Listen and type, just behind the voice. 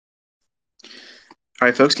All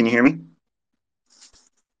right, folks, can you hear me?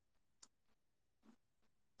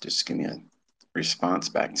 Just give me a response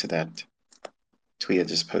back to that tweet I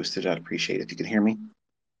just posted. I'd appreciate it if you could hear me.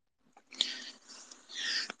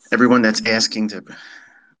 Everyone that's asking to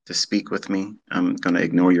speak with me, I'm going to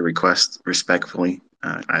ignore your request respectfully.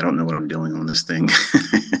 I don't know what I'm doing on this thing.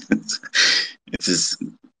 It's just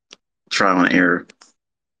trial and error.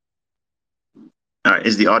 All right,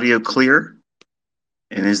 is the audio clear?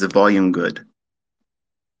 And is the volume good?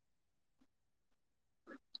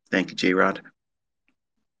 Thank you, J-Rod.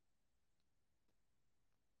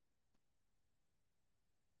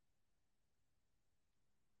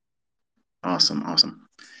 Awesome, awesome.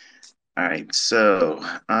 All right, so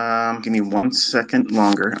give me 1 second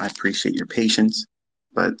longer. I appreciate your patience,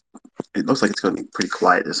 but it looks like it's going to be pretty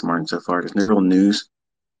quiet this morning so far. There's no real news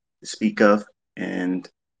to speak of, and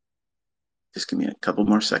just give me a couple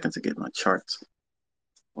more seconds to get my charts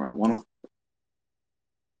where I want them.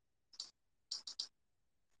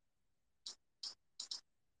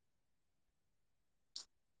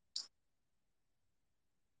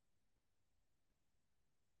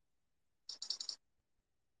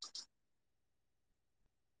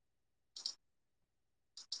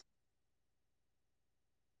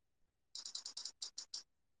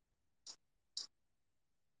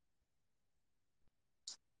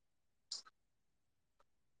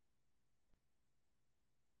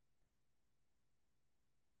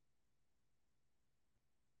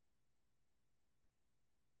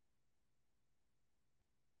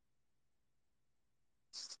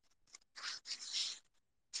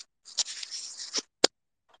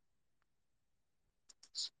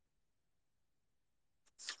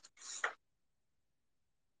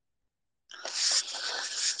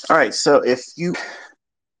 All right, so if you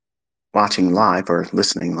watching live or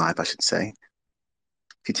listening live, I should say,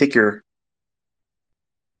 if you take your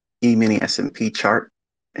E-mini S&P chart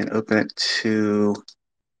and open it to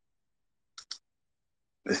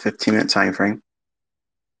the 15-minute time frame,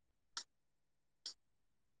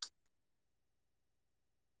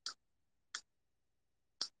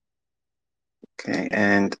 okay,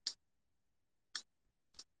 and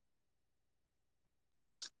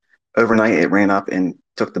overnight it ran up and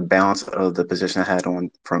took the balance of the position I had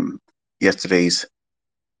on from yesterday's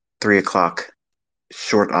 3 o'clock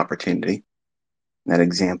short opportunity. That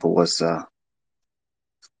example was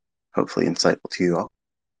hopefully insightful to you all.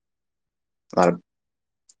 A lot of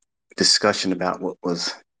discussion about what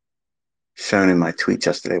was shown in my tweet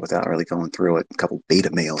yesterday without really going through it. A couple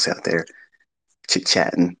beta males out there chit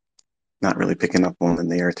chatting, not really picking up on the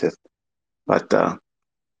narrative. But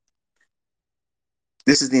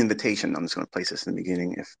this is the invitation. I'm just going to place this in the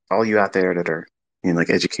beginning. If all you out there that are like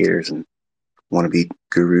educators and want to be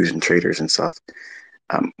gurus and traders and stuff,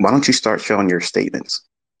 why don't you start showing your statements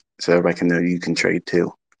so everybody can know you can trade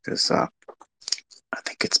too? Because I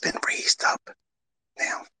think it's been raised up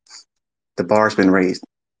now. The bar's been raised.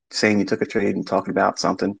 Saying you took a trade and talking about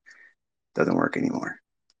something doesn't work anymore.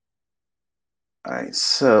 All right,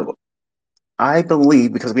 so I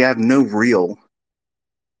believe because we have no real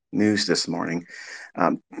news this morning,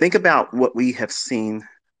 think about what we have seen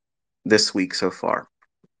this week so far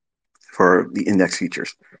for the index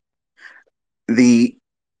futures. The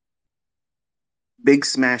big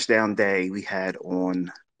smash down day we had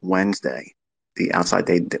on Wednesday, the outside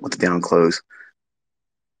day with the down close,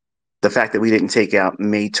 the fact that we didn't take out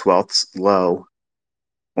May 12th's low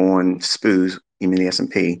on SPOOs, even the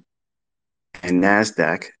S&P, and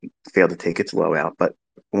NASDAQ failed to take its low out, but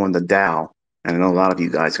on the Dow, and I know a lot of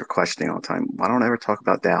you guys are questioning all the time, why don't I ever talk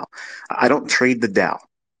about Dow? I don't trade the Dow.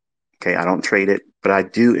 Okay, I don't trade it, but I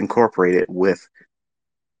do incorporate it with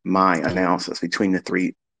my analysis between the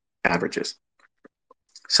three averages.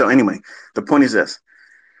 So anyway, the point is this.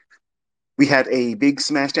 We had a big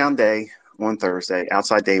smash down day on Thursday,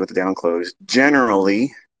 outside day with the down close.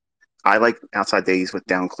 Generally, I like outside days with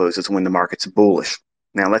down closes when the market's bullish.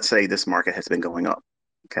 Now, let's say this market has been going up.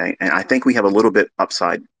 Okay. And I think we have a little bit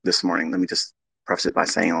upside this morning. Let me just preface it by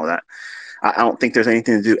saying all that. I don't think there's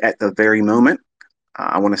anything to do at the very moment.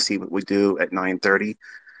 I want to see what we do at 9:30.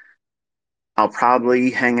 I'll probably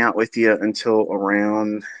hang out with you until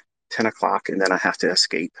around 10 o'clock and then I have to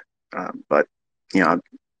escape. But, I'll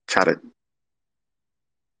try to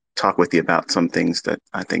talk with you about some things that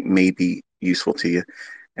I think may be useful to you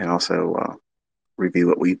and also review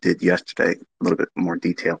what we did yesterday a little bit more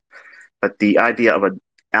detail. But the idea of an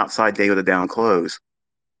outside day with a down close,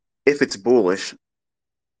 if it's bullish,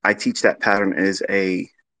 I teach that pattern as a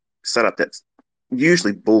setup that's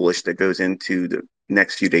usually bullish that goes into the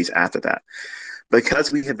next few days after that.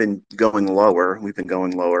 Because we have been going lower, we've been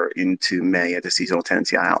going lower into May at the seasonal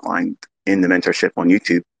tendency I outlined in the mentorship on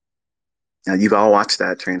YouTube. Now, you've all watched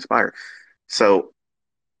that transpire. So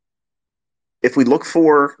if we look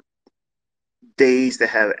for days that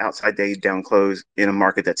have outside day down close in a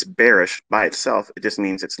market that's bearish by itself, it just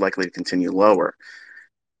means it's likely to continue lower.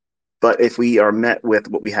 But if we are met with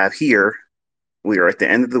what we have here, we are at the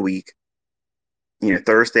end of the week.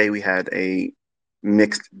 Thursday we had a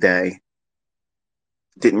mixed day.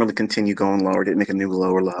 Didn't really continue going lower. Didn't make a new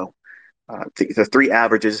lower low. The three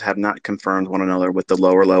averages have not confirmed one another with the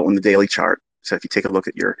lower low on the daily chart. So if you take a look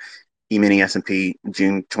at your E-mini S&P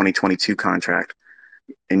June 2022 contract,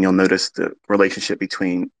 and you'll notice the relationship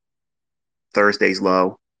between Thursday's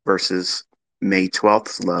low versus May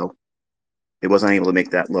 12th's low. It wasn't able to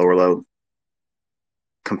make that lower low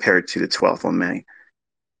compared to the 12th on May.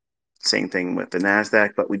 Same thing with the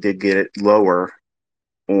NASDAQ, but we did get it lower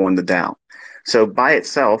on the Dow. So by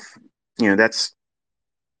itself, that's,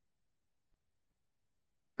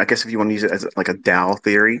 I guess if you want to use it as like a Dow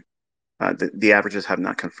theory, the averages have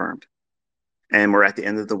not confirmed. And we're at the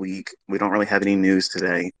end of the week. We don't really have any news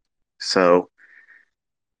today. So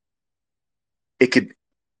it could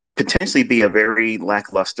potentially be a very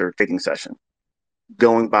lackluster trading session,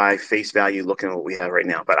 going by face value, looking at what we have right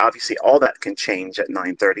now. But obviously, all that can change at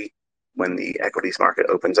 9:30 when the equities market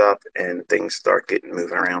opens up and things start getting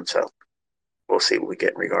moving around. So we'll see what we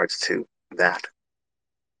get in regards to that.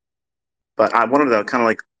 But I wanted to kind of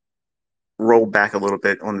like roll back a little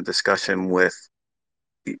bit on the discussion with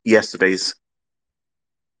yesterday's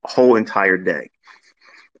whole entire day.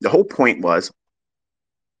 The whole point was,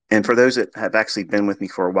 and for those that have actually been with me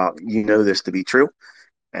for a while, you know this to be true.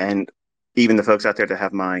 And even the folks out there that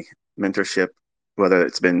have my mentorship, whether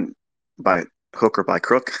it's been by hook or by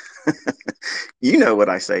crook, you know what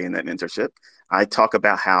I say in that mentorship. I talk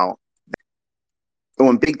about how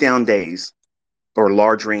on big down days or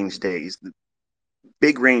large range days,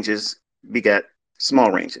 big ranges beget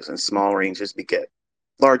small ranges, and small ranges beget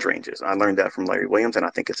large ranges. I learned that from Larry Williams, and I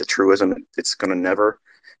think it's a truism. It's going to never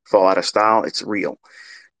fall out of style. It's real.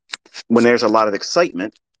 When there's a lot of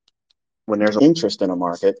excitement, when there's interest in a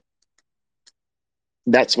market,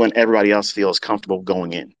 that's when everybody else feels comfortable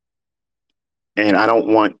going in. And I don't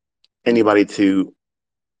want anybody to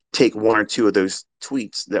take one or two of those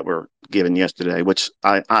tweets that were given yesterday, which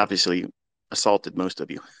I obviously assaulted most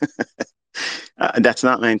of you. That's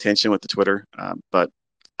not my intention with the Twitter, but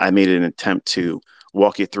I made an attempt to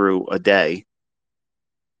walk you through a day,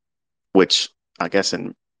 which I guess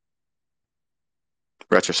in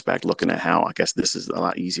retrospect, looking at how, I guess this is a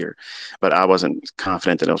lot easier, but I wasn't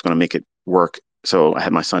confident that I was going to make it work. So I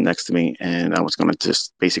had my son next to me, and I was going to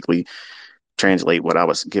just basically translate what I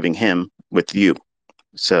was giving him with you.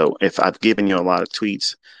 So if I've given you a lot of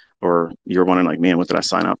tweets, or you're wondering like, man, what did I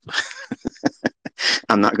sign up?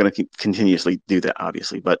 I'm not going to continuously do that,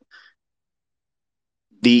 obviously. But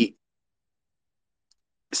the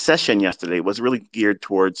session yesterday was really geared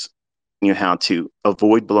towards how to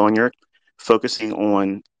avoid blowing your, focusing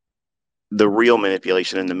on the real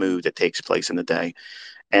manipulation and the move that takes place in the day,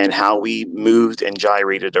 and how we moved and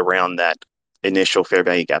gyrated around that initial fair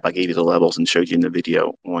value gap. I gave you the levels and showed you in the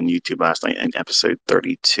video on YouTube last night in episode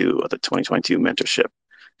 32 of the 2022 mentorship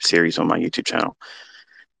series on my YouTube channel.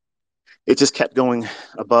 It just kept going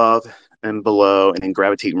above and below and then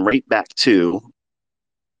gravitating right back to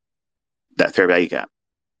that fair value gap.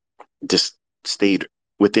 Just stayed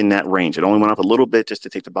within that range. It only went up a little bit just to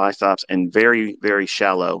take the buy stops, and very, very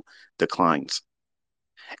shallow declines.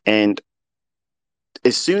 And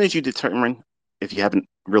as soon as you determine, if you haven't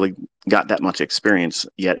really got that much experience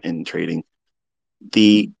yet in trading,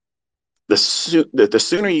 the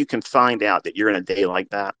sooner you can find out that you're in a day like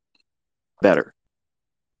that, better.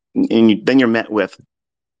 And then you're met with,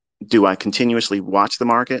 do I continuously watch the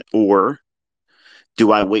market, or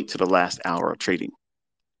do I wait to the last hour of trading?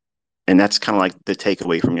 And that's kind of like the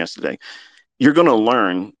takeaway from yesterday. You're going to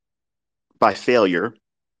learn by failure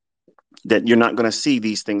that you're not going to see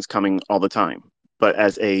these things coming all the time. But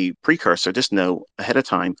as a precursor, just know ahead of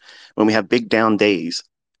time, when we have big down days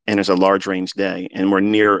and there's a large range day and we're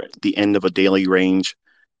near the end of a daily range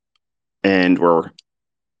and we're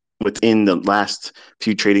within the last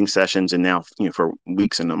few trading sessions, and now for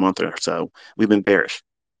weeks and a month or so, we've been bearish.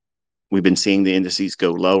 We've been seeing the indices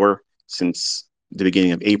go lower since the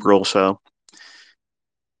beginning of April. So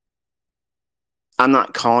I'm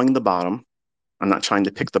not calling the bottom. I'm not trying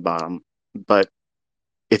to pick the bottom, but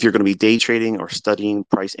if you're going to be day trading or studying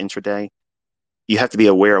price intraday, you have to be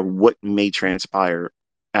aware of what may transpire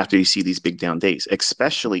after you see these big down days,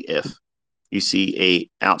 especially if you see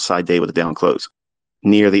a outside day with a down close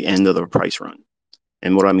near the end of the price run.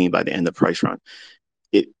 And what do I mean by the end of the price run?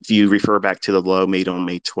 If you refer back to the low made on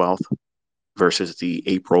May 12th, versus the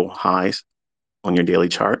April highs on your daily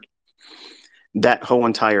chart. That whole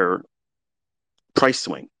entire price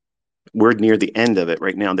swing, we're near the end of it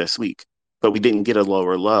right now this week, but we didn't get a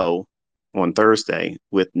lower low on Thursday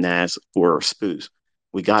with NAS or SPOOs.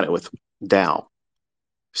 We got it with Dow.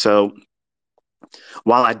 So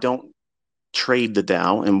while I don't trade the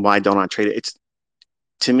Dow, and why don't I trade it? It's,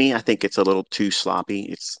 to me, I think it's a little too sloppy.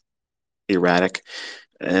 It's erratic,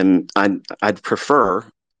 and I'd prefer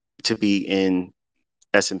to be in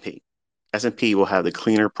S&P. S&P will have the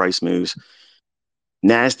cleaner price moves.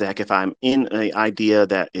 NASDAQ, if I'm in an idea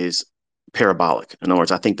that is parabolic, in other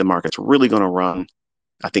words, I think the market's really going to run,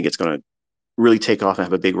 I think it's going to really take off and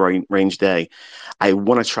have a big range day, I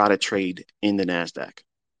want to try to trade in the NASDAQ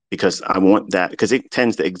because I want that, because it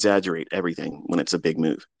tends to exaggerate everything when it's a big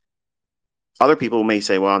move. Other people may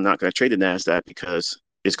say, well, I'm not going to trade the NASDAQ because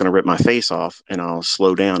it's going to rip my face off and I'll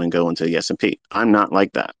slow down and go into the S&P. I'm not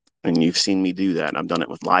like that. And you've seen me do that. I've done it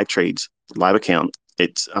with live trades, live account.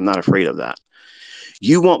 I'm not afraid of that.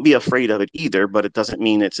 You won't be afraid of it either, but it doesn't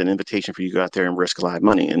mean it's an invitation for you to go out there and risk live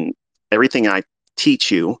money. And everything I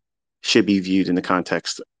teach you should be viewed in the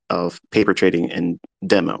context of paper trading and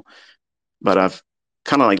demo. But I've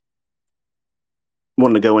kind of like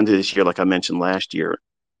wanted to go into this year, like I mentioned last year,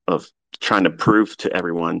 of trying to prove to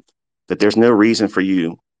everyone that there's no reason for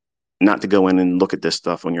you not to go in and look at this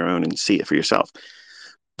stuff on your own and see it for yourself.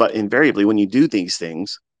 But invariably, when you do these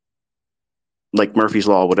things, like Murphy's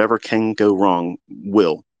Law, whatever can go wrong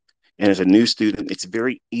will. And as a new student, it's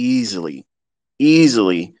very easily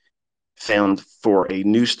found for a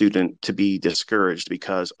new student to be discouraged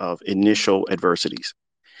because of initial adversities.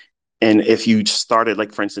 And if you started,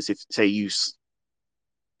 like, for instance, if say you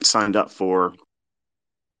signed up for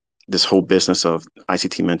this whole business of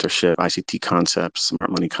ICT mentorship, ICT concepts, smart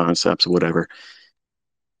money concepts, whatever,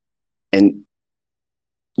 and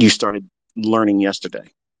you started learning yesterday,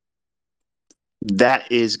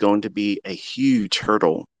 that is going to be a huge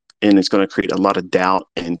hurdle, and it's going to create a lot of doubt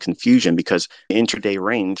and confusion because the intraday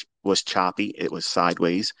range was choppy, it was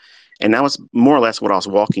sideways, and that was more or less what I was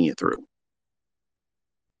walking you through.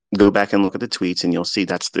 Go back and look at the tweets and you'll see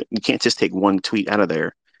you can't just take one tweet out of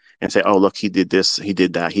there and say, oh, look, he did this, he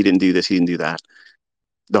did that, he didn't do this, he didn't do that.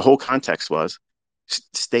 The whole context was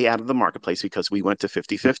stay out of the marketplace because we went to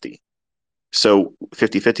 50-50. So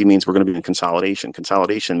 50-50 means we're going to be in consolidation.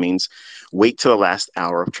 Consolidation means wait till the last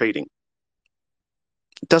hour of trading.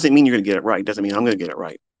 It doesn't mean you're going to get it right. It doesn't mean I'm going to get it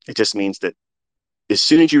right. It just means that as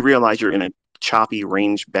soon as you realize you're in a choppy,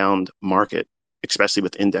 range-bound market, especially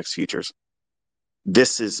with index futures,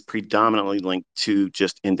 this is predominantly linked to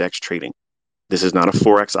just index trading. This is not a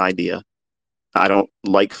Forex idea. I don't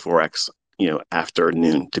like Forex, after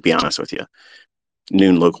noon, to be honest with you.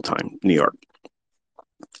 Noon local time, New York.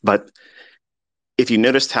 But if you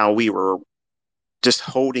noticed how we were just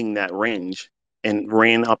holding that range and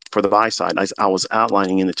ran up for the buy side, as I was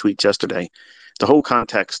outlining in the tweets yesterday, the whole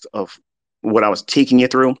context of what I was taking you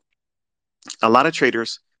through, a lot of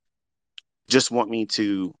traders just want me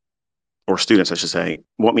to, or students, I should say,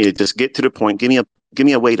 want me to just get to the point, give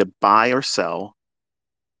me a way to buy or sell,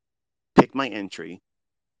 pick my entry,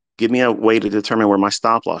 give me a way to determine where my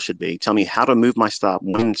stop loss should be, tell me how to move my stop,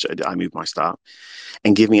 when should I move my stop,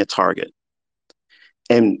 and give me a target.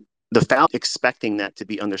 And without expecting that to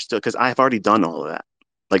be understood, because I've already done all of that.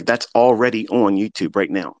 Like, that's already on YouTube right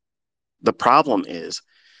now. The problem is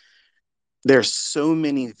there's so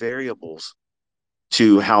many variables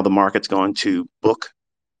to how the market's going to book,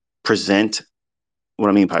 present. What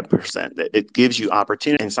I mean by present, it gives you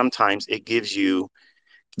opportunity, and sometimes it gives you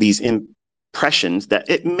these impressions that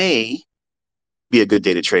it may be a good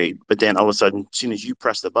day to trade, but then all of a sudden, as soon as you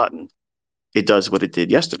press the button, it does what it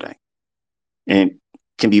did yesterday, and it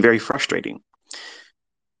can be very frustrating.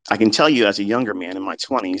 I can tell you, as a younger man in my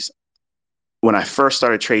 20s, when I first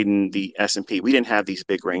started trading the S&P, we didn't have these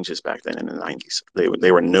big ranges back then in the 90s.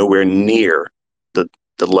 They were nowhere near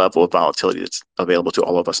the level of volatility that's available to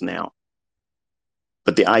all of us now.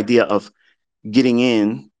 But the idea of getting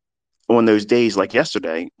in on those days like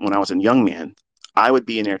yesterday, when I was a young man, I would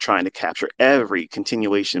be in there trying to capture every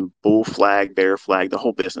continuation, bull flag, bear flag, the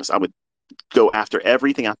whole business. I would go after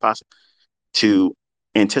everything I possibly to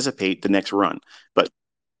anticipate the next run, but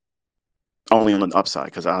only on the upside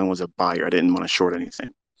because I was a buyer. I didn't want to short anything.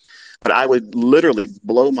 But I would literally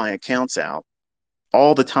blow my accounts out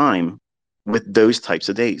all the time with those types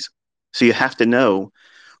of days. So you have to know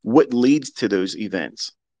what leads to those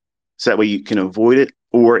events, so that way you can avoid it,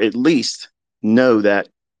 or at least know that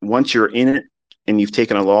once you're in it and you've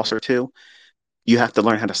taken a loss or two, you have to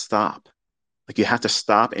learn how to stop. Like, you have to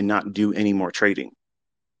stop and not do any more trading.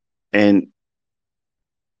 And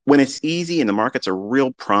when it's easy and the markets are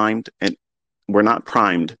real primed, and we're not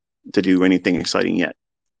primed to do anything exciting yet.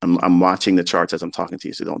 I'm watching the charts as I'm talking to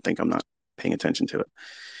you, so don't think I'm not paying attention to it.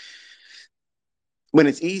 When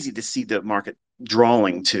it's easy to see the market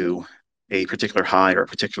drawing to a particular high or a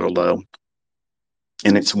particular low,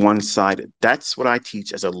 and it's one-sided, that's what I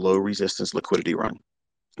teach as a low resistance liquidity run.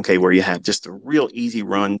 Okay, where you have just a real easy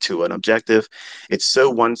run to an objective. It's so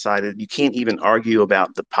one-sided, you can't even argue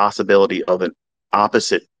about the possibility of an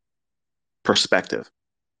opposite perspective.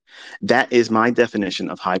 That is my definition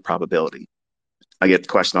of high probability. I get the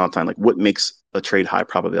question all the time, like, what makes a trade high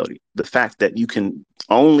probability? The fact that you can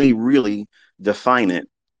only really define it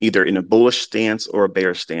either in a bullish stance or a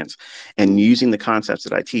bearish stance. And using the concepts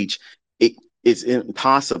that I teach, it is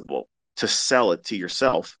impossible to sell it to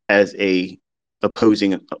yourself as a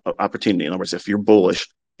opposing opportunity. In other words, if you're bullish,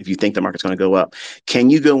 if you think the market's going to go up, can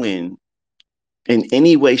you go in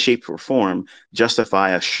any way, shape, or form,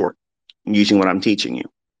 justify a short using what I'm teaching you?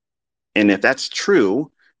 And if that's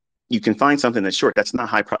true, you can find something that's short. That's not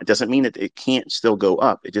high. It doesn't mean that it can't still go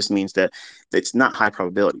up. It just means that it's not high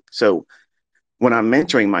probability. So when I'm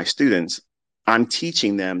mentoring my students, I'm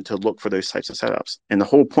teaching them to look for those types of setups. And the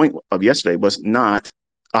whole point of yesterday was not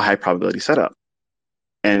a high probability setup.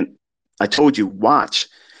 And I told you, watch,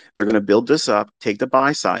 they're going to build this up, take the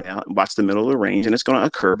buy side out, and watch the middle of the range, and it's going to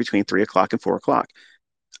occur between 3 o'clock and 4 o'clock.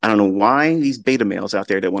 I don't know why these beta males out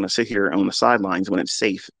there that want to sit here on the sidelines when it's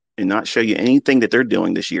safe and not show you anything that they're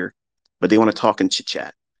doing this year, but they want to talk and chit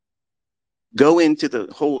chat. Go into the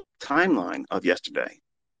whole timeline of yesterday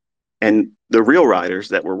and the real riders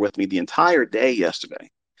that were with me the entire day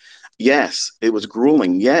yesterday. Yes, it was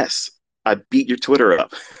grueling. Yes, I beat your Twitter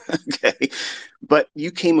up. Okay. But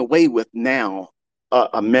you came away with now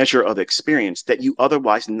a measure of experience that you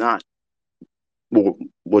otherwise not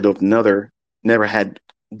would have never had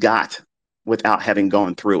got without having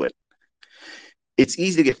gone through it. It's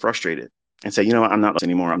easy to get frustrated and say, you know what, I'm not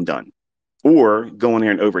anymore, I'm done. Or go in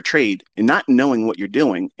there and overtrade and not knowing what you're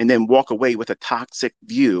doing and then walk away with a toxic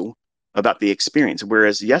view about the experience.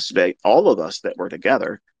 Whereas yesterday, all of us that were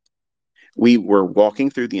together, we were walking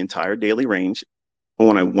through the entire daily range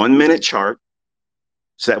on a 1 minute chart.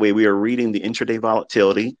 So that way we are reading the intraday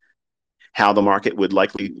volatility, how the market would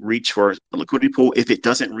likely reach for a liquidity pool. If it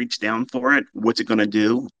doesn't reach down for it, what's it going to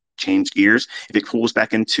do? Change gears. If it pulls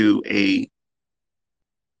back into a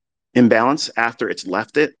imbalance after it's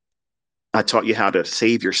left it, I taught you how to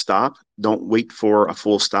save your stop. Don't wait for a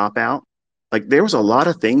full stop out. Like, there was a lot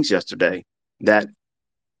of things yesterday that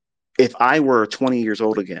if I were 20 years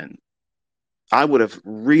old again, I would have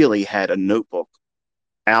really had a notebook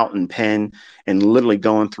out and pen and literally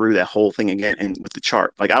going through that whole thing again and with the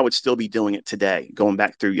chart. Like, I would still be doing it today, going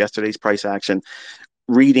back through yesterday's price action,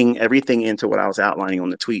 reading everything into what I was outlining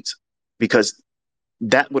on the tweets, because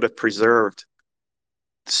that would have preserved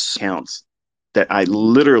accounts that I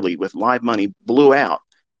literally, with live money, blew out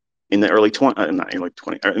in the early 20, not early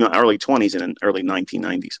 20, in the early 20s and in early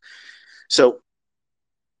 1990s. So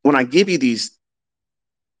when I give you these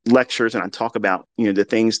lectures and I talk about, the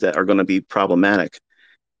things that are going to be problematic,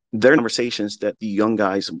 they're conversations that the young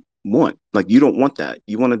guys want. Like, you don't want that.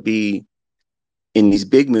 You want to be in these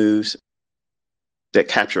big moves that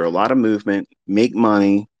capture a lot of movement, make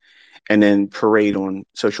money, and then parade on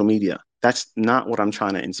social media. That's not what I'm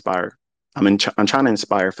trying to inspire. I'm trying to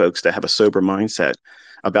inspire folks that have a sober mindset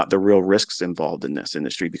about the real risks involved in this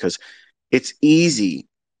industry, because it's easy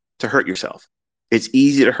to hurt yourself. It's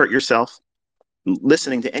easy to hurt yourself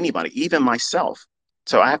listening to anybody, even myself.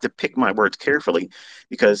 So I have to pick my words carefully,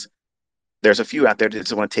 because there's a few out there that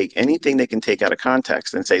just want to take anything they can take out of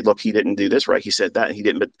context and say, look, he didn't do this right. He said that, he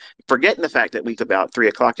didn't. But forgetting the fact that week about 3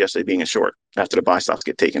 o'clock yesterday being a short after the buy stops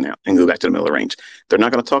get taken out and go back to the middle of the range. They're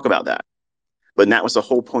not going to talk about that. But that was the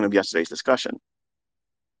whole point of yesterday's discussion.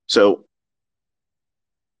 So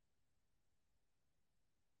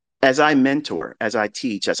as I mentor, as I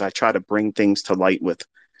teach, as I try to bring things to light with,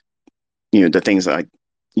 the things that I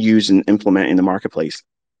use and implement in the marketplace,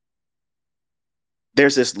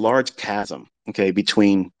 there's this large chasm, okay,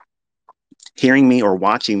 between hearing me or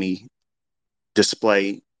watching me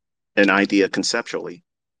display an idea conceptually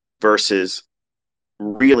versus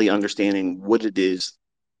really understanding what it is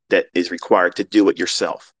that is required to do it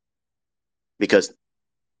yourself. Because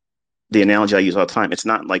the analogy I use all the time, it's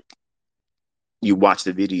not like you watch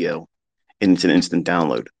the video and it's an instant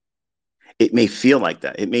download. It may feel like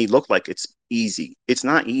that. It may look like it's easy. It's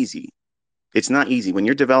not easy. It's not easy. When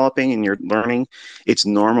you're developing and you're learning, it's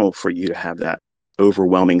normal for you to have that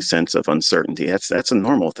overwhelming sense of uncertainty. That's a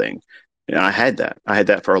normal thing. And I had that. I had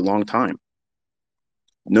that for a long time.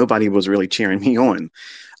 Nobody was really cheering me on.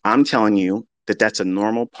 I'm telling you, that that's a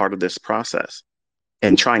normal part of this process,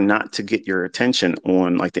 and try not to get your attention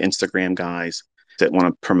on like the Instagram guys that want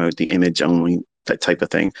to promote the image only, that type of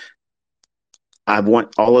thing. I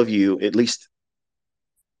want all of you, at least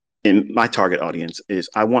in my target audience, is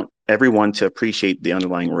I want everyone to appreciate the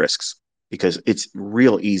underlying risks, because it's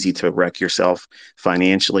real easy to wreck yourself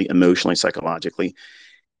financially, emotionally, psychologically,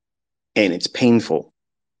 and it's painful.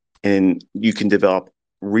 And you can develop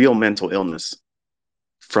real mental illness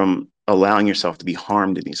from allowing yourself to be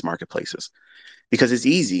harmed in these marketplaces, because it's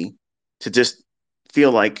easy to just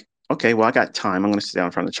feel like, okay, well, I got time. I'm going to sit down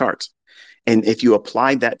in front of the charts. And if you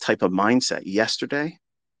applied that type of mindset yesterday,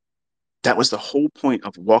 that was the whole point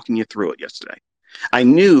of walking you through it yesterday. I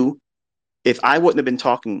knew if I wouldn't have been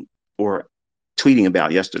talking or tweeting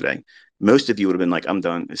about yesterday, most of you would have been like, I'm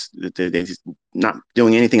done. They're just not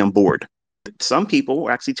doing anything. I'm bored. Some people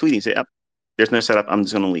were actually tweeting, say, oh, there's no setup. I'm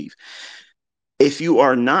just going to leave. If you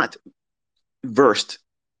are not versed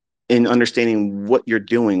in understanding what you're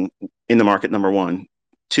doing in the market, number one,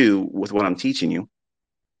 two, with what I'm teaching you,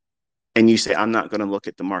 and you say, I'm not going to look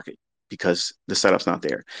at the market because the setup's not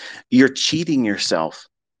there, you're cheating yourself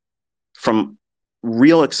from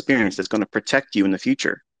real experience that's going to protect you in the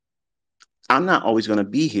future. I'm not always going to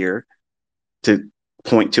be here to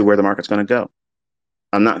point to where the market's going to go.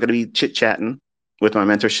 I'm not going to be chit chatting with my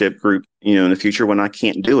mentorship group, in the future when I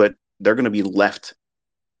can't do it. They're going to be left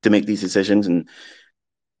to make these decisions and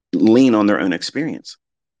lean on their own experience.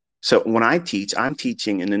 So when I teach, I'm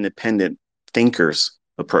teaching an independent thinker's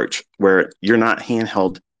approach where you're not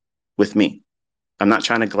handheld with me. I'm not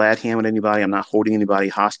trying to glad hand with anybody. I'm not holding anybody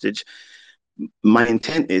hostage. My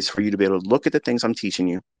intent is for you to be able to look at the things I'm teaching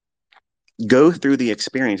you, go through the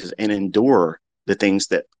experiences, and endure the things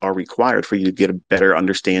that are required for you to get a better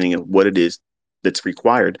understanding of what it is that's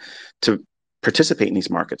required to participate in these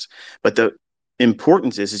markets. But the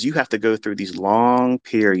importance is you have to go through these long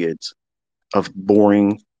periods of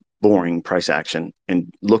boring price action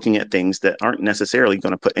and looking at things that aren't necessarily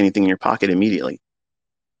going to put anything in your pocket immediately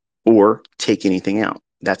or take anything out.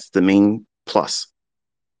 That's the main plus.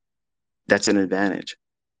 That's an advantage.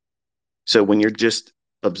 So when you're just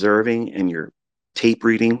observing and you're tape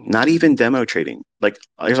reading, not even demo trading, like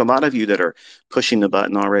there's a lot of you that are pushing the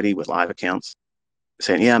button already with live accounts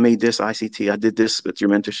saying, yeah, I made this ICT. I did this with your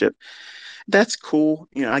mentorship. That's cool.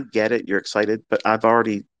 I get it. You're excited, but I've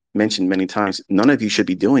already mentioned many times, none of you should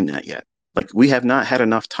be doing that yet. Like we have not had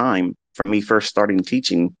enough time from me first starting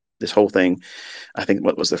teaching this whole thing. I think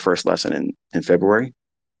what was the first lesson in February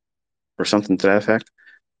or something to that effect.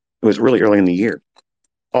 It was really early in the year.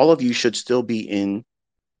 All of you should still be in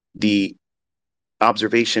the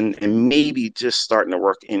observation and maybe just starting to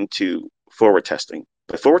work into forward testing.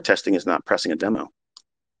 But forward testing is not pressing a demo.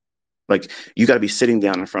 Like you got to be sitting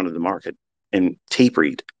down in front of the market and tape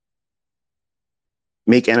read,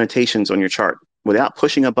 make annotations on your chart without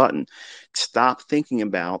pushing a button. Stop thinking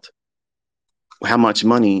about how much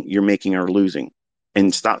money you're making or losing,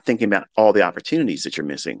 and stop thinking about all the opportunities that you're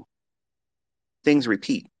missing. Things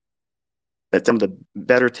repeat. That's some of the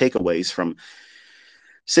better takeaways from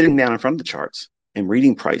sitting down in front of the charts and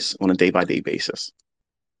reading price on a day-by-day basis,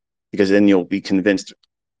 because then you'll be convinced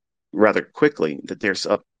rather quickly that there's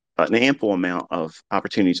an ample amount of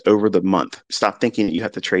opportunities over the month. Stop thinking that you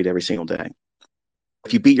have to trade every single day.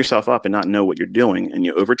 If you beat yourself up and not know what you're doing and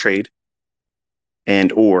you overtrade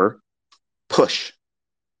and or push,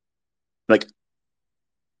 like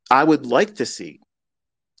I would like to see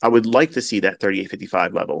that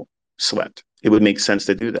 38.55 level swept. It would make sense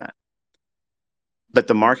to do that. But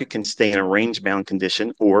the market can stay in a range bound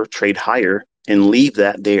condition or trade higher and leave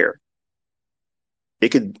that there. It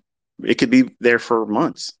could be there for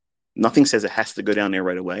months. Nothing says it has to go down there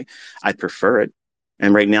right away. I'd prefer it.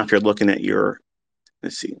 And right now, if you're looking at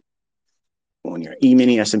let's see, on your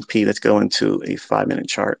E-mini S&P, let's go into a 5-minute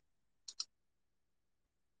chart.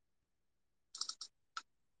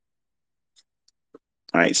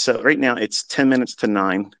 All right, so right now it's 10 minutes to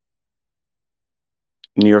 9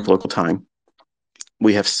 New York local time.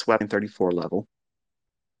 We have swept in 34 level,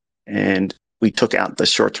 and we took out the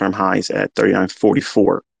short-term highs at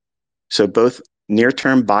 39.44. So both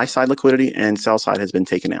near-term buy-side liquidity and sell-side has been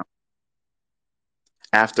taken out.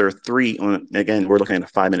 After three, again, we're looking at a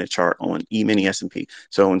 5-minute chart on E-mini S&P.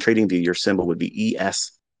 So on TradingView, your symbol would be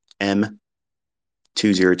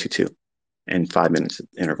ESM2022 and 5 minutes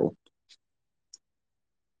interval.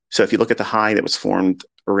 So if you look at the high that was formed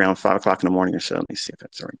around 5 o'clock in the morning or so, let me see if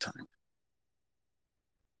that's the right time.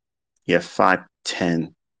 Yeah,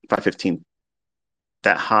 5:10, 5:15.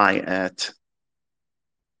 That high at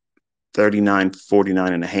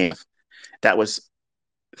 39.49 and a half. That was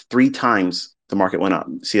 3 times the market went up.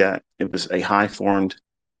 See that? It was a high formed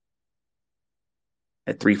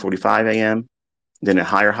at 3:45 a.m., then a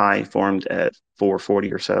higher high formed at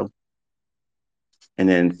 4:40 or so, and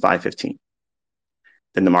then 5:15.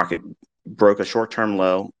 Then the market broke a short-term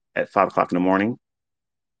low at 5 o'clock in the morning.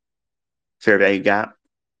 Fair value gap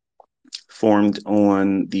formed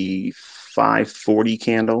on the 540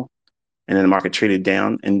 candle, and then the market traded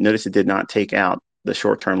down. And notice it did not take out the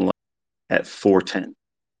short-term low at 410,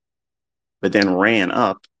 but then ran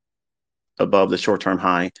up above the short-term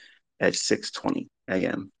high at 6:20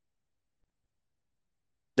 a.m.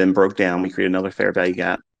 Then broke down. We created another fair value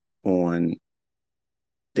gap on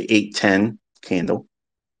the 810 candle.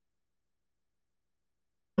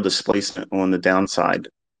 Displacement on the downside,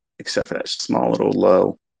 except for that small little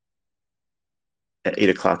low at 8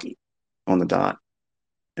 o'clock on the dot.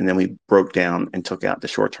 And then we broke down and took out the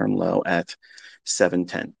short-term low at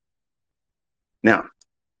 710. Now,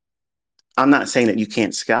 I'm not saying that you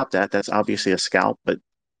can't scalp that. That's obviously a scalp. But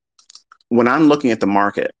when I'm looking at the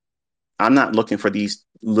market, I'm not looking for these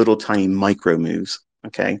little tiny micro moves.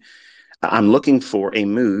 Okay. I'm looking for a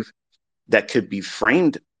move that could be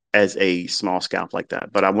framed as a small scalp like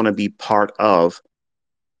that, but I want to be part of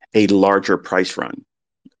a larger price run.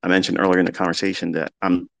 I mentioned earlier in the conversation that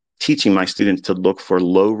I'm teaching my students to look for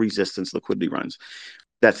low resistance liquidity runs.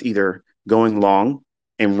 That's either going long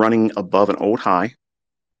and running above an old high,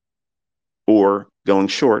 or going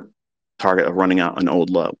short, target of running out an old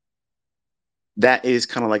low. That is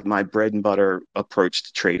kind of like my bread and butter approach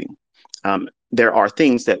to trading. There are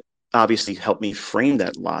things that obviously help me frame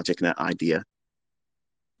that logic and that idea,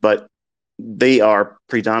 but they are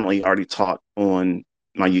predominantly already taught on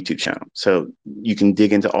my YouTube channel. So you can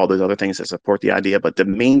dig into all those other things that support the idea. But the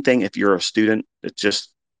main thing, if you're a student that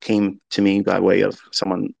just came to me by way of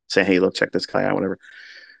someone saying, hey, look, check this guy out, whatever.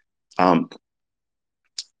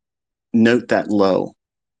 Note that low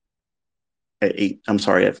at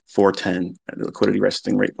 410, at the liquidity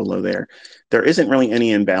resting right below there. There isn't really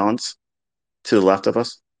any imbalance to the left of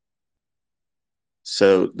us.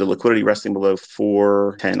 So the liquidity resting below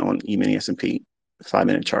 410 on E-mini S&P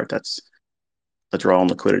 5-minute chart, that's a draw on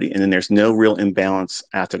liquidity. And then there's no real imbalance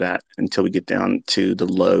after that until we get down to the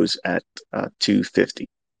lows at 250.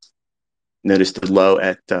 Notice the low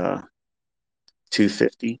at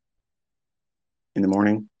 250 in the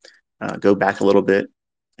morning. Go back a little bit,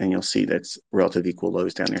 and you'll see that's relative equal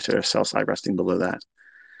lows down there. So there's sell side resting below that.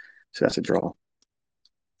 So that's a draw.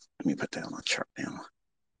 Let me put that on the chart now.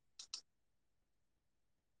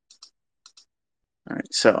 All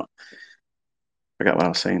right, so I forgot what I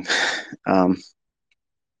was saying.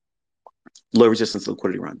 Low resistance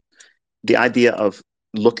liquidity run. The idea of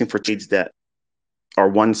looking for trades that are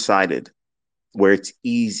one-sided, where it's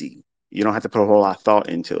easy. You don't have to put a whole lot of thought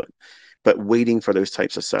into it, but waiting for those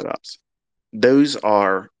types of setups. Those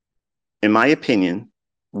are, in my opinion,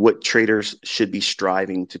 what traders should be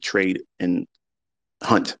striving to trade and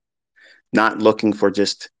hunt, not looking for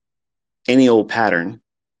just any old pattern.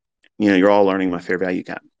 You know, you're all learning my fair value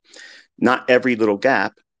gap. Not every little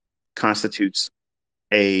gap constitutes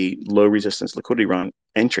a low resistance liquidity run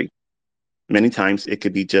entry. Many times it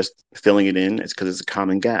could be just filling it in. It's because it's a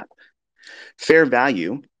common gap. Fair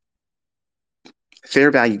value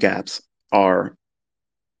gaps are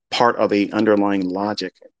part of a underlying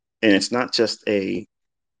logic. And it's not just a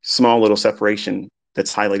small little separation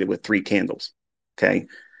that's highlighted with 3 candles. Okay.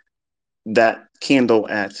 That candle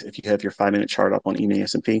at, if you have your 5-minute chart up on E-mini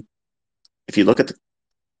S&P, if you look at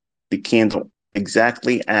the candle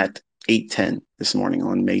exactly at 8:10 this morning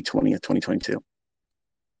on May 20th, 2022,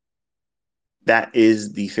 that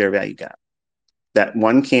is the fair value gap. That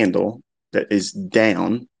one candle that is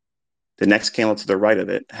down, the next candle to the right of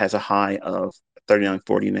it has a high of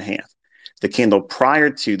 39.40 and a half. The candle prior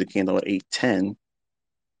to the candle at 8:10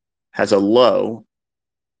 has a low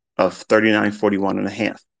of 39.41 and a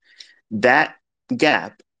half. That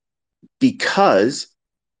gap, because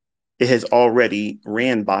it has already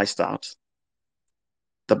ran buy stops,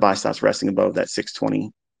 the buy stops resting above that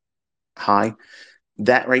 620 high,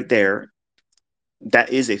 that right there,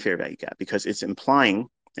 that is a fair value gap, because it's implying,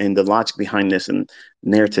 and the logic behind this and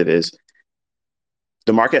narrative is,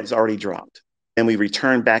 the market has already dropped, and we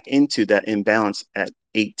return back into that imbalance at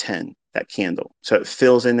 8:10, that candle. So it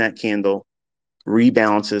fills in that candle,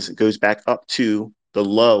 rebalances, goes back up to the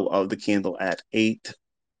low of the candle at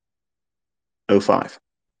 8:05.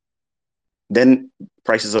 Then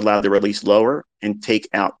price is allowed to release lower and take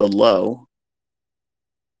out the low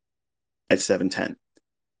at 710,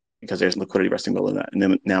 because there's liquidity resting below that. And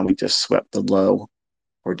then now we just swept the low,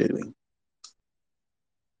 or did we?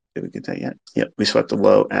 Did we get that yet? Yep, we swept the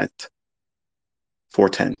low at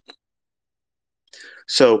 410.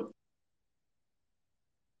 So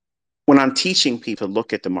when I'm teaching people to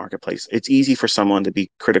look at the marketplace, it's easy for someone to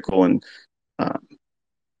be critical and uh,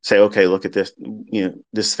 say, okay, look at this,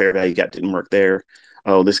 this fair value gap didn't work there.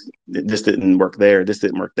 Oh, this didn't work there. This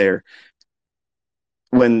didn't work there.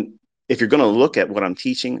 When if you're going to look at what I'm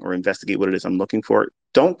teaching or investigate what it is I'm looking for,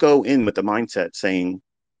 don't go in with the mindset saying,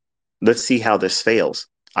 let's see how this fails.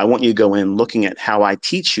 I want you to go in looking at how I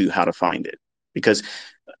teach you how to find it, because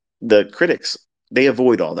the critics, they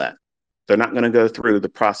avoid all that. They're not going to go through the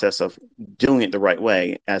process of doing it the right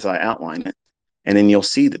way as I outline it. And then you'll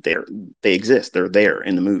see that they exist. They're there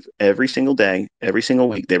in the move every single day, every single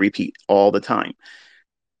week. They repeat all the time.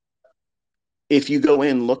 If you go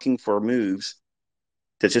in looking for moves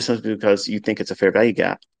that's just simply because you think it's a fair value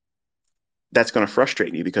gap, that's going to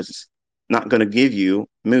frustrate you because it's not going to give you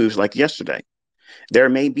moves like yesterday. There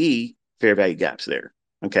may be fair value gaps there,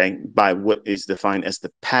 okay, by what is defined as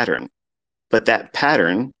the pattern, but that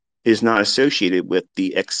pattern is not associated with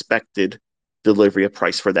the expected delivery of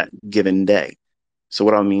price for that given day. So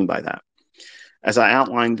what do I mean by that? As I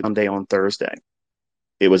outlined one day on Thursday,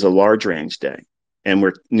 it was a large range day, and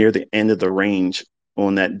we're near the end of the range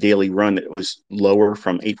on that daily run that was lower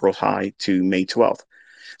from April high to May 12th.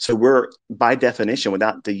 So we're, by definition,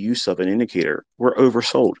 without the use of an indicator, we're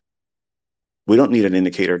oversold. We don't need an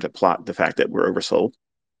indicator to plot the fact that we're oversold.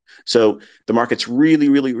 So the market's really,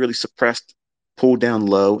 really, really suppressed, pulled down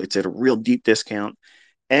low. It's at a real deep discount.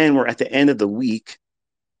 And we're at the end of the week,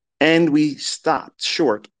 and we stopped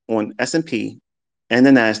short on S&P and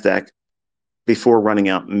the NASDAQ before running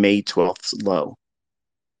out May 12th's low.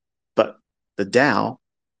 But the Dow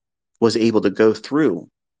was able to go through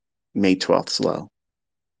May 12th's low.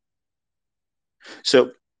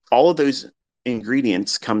 So all of those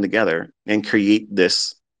ingredients come together and create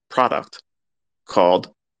this product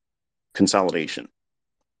called consolidation.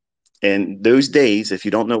 And those days, if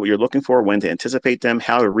you don't know what you're looking for, when to anticipate them,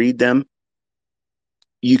 how to read them,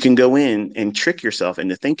 you can go in and trick yourself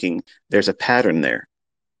into thinking there's a pattern there.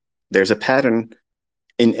 There's a pattern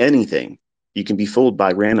in anything. You can be fooled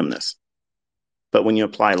by randomness. But when you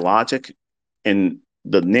apply logic and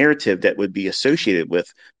the narrative that would be associated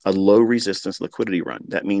with a low resistance liquidity run,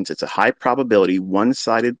 that means it's a high probability, one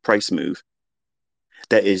sided price move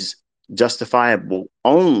that is justifiable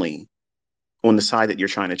only on the side that you're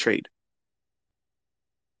trying to trade.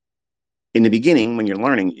 In the beginning, when you're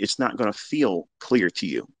learning, it's not going to feel clear to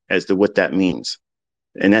you as to what that means.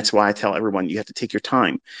 And that's why I tell everyone you have to take your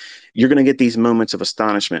time. You're going to get these moments of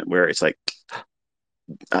astonishment where it's like,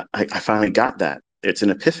 I finally got that. It's an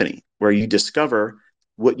epiphany where you discover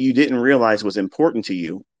what you didn't realize was important to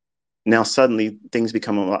you. Now, suddenly, things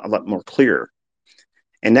become a lot more clear.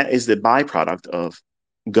 And that is the byproduct of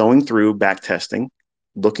going through back testing,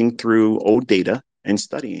 looking through old data, and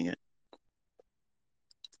studying it.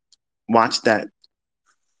 Watch that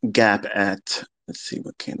gap at, let's see,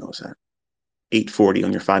 what candle is that? 840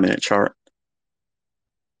 on your 5-minute chart.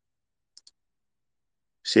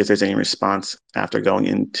 See if there's any response after going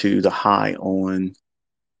into the high on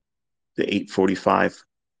the 845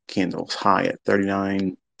 candles, high at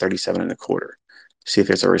 39.37 and a quarter. See if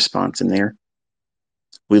there's a response in there.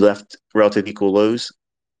 We left relative equal lows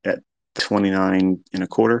at 29 and a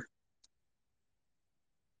quarter.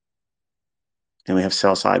 And we have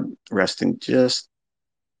sell side resting just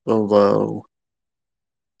below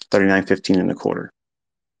 39.15 and a quarter.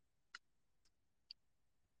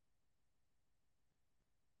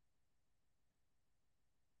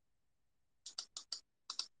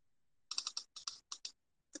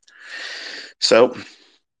 So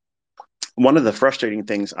one of the frustrating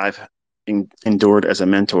things I've endured as a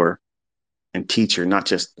mentor and teacher, not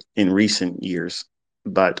just in recent years,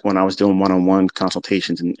 but when I was doing one-on-one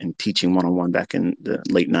consultations and teaching one-on-one back in the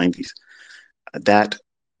late 90s, that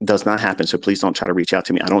does not happen. So please don't try to reach out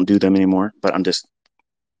to me. I don't do them anymore, but I'm just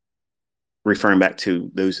referring back to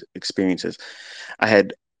those experiences. I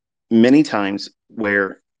had many times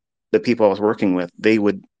where the people I was working with, they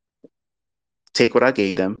would take what I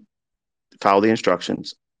gave them, follow the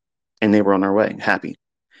instructions, and they were on their way, happy.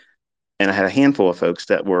 And I had a handful of folks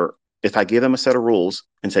that were, if I give them a set of rules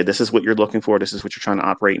and say, this is what you're looking for, this is what you're trying to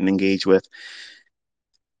operate and engage with,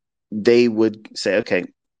 they would say, okay,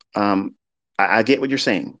 I get what you're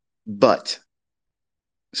saying, but.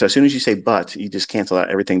 So as soon as you say but, you just cancel out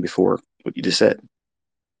everything before what you just said.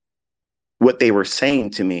 What they were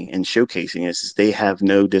saying to me and showcasing is they have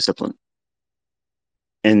no discipline.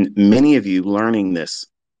 And many of you learning this,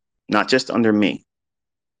 not just under me,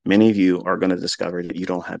 many of you are going to discover that you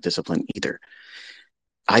don't have discipline either.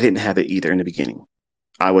 I didn't have it either in the beginning.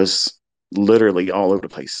 I was literally all over the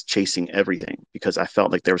place, chasing everything because I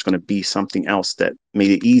felt like there was going to be something else that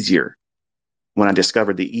made it easier. When I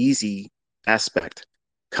discovered the easy aspect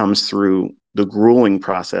comes through the grueling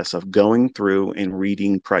process of going through and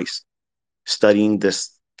reading price, studying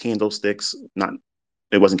this candlesticks, not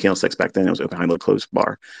it wasn't candlesticks back then, it was open high low close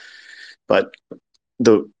bar. But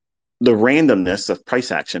the the randomness of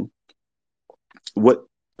price action, what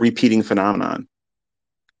repeating phenomenon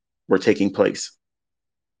were taking place,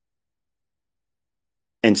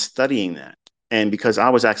 and studying that. And because I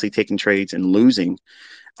was actually taking trades and losing,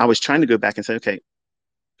 I was trying to go back and say, okay,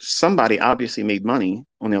 somebody obviously made money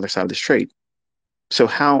on the other side of this trade. So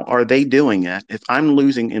how are they doing it? If I'm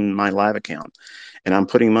losing in my live account and I'm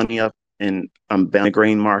putting money up and I'm buying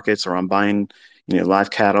grain markets or I'm buying, live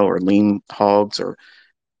cattle or lean hogs or,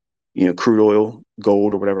 crude oil,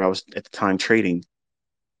 gold or whatever I was at the time trading,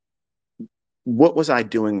 what was I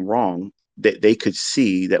doing wrong that they could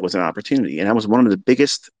see that was an opportunity? And that was one of the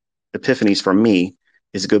biggest epiphanies for me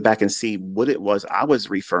is to go back and see what it was I was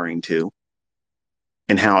referring to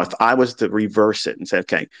and how if I was to reverse it and say,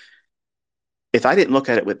 okay, if I didn't look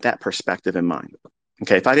at it with that perspective in mind,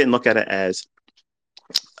 okay, if I didn't look at it as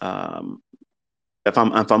um, if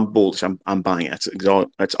I'm bullish, I'm buying it.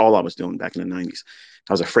 That's all I was doing back in the 90s.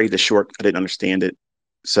 I was afraid to short. I didn't understand it,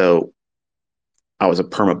 so I was a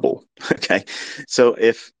perma bull. Okay, so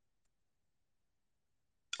if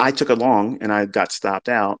I took a long and I got stopped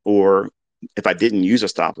out, or if I didn't use a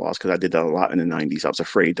stop loss because I did that a lot in the 90s, I was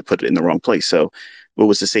afraid to put it in the wrong place. So, what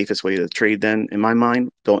was the safest way to trade then? In my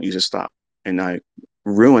mind, don't use a stop. And I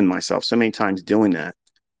ruined myself so many times doing that.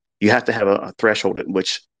 You have to have a threshold at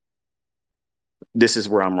which this is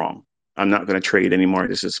where I'm wrong. I'm not going to trade anymore.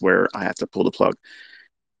 This is where I have to pull the plug.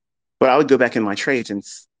 But I would go back in my trades and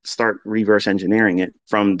start reverse engineering it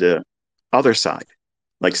from the other side.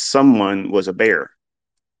 Like someone was a bear.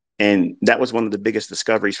 And that was one of the biggest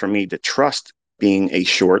discoveries for me to trust being a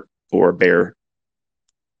short or a bear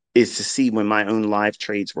is to see when my own live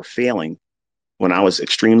trades were failing, when I was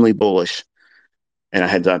extremely bullish and I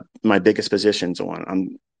had my biggest positions on.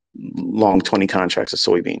 I'm long 20 contracts of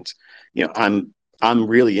soybeans. I'm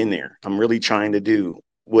really in there. I'm really trying to do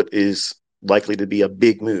what is likely to be a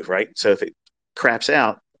big move, right? So if it craps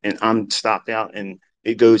out and I'm stopped out and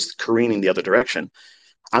it goes careening the other direction,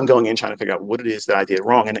 I'm going in trying to figure out what it is that I did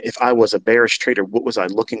wrong. And if I was a bearish trader, what was I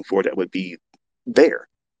looking for that would be there?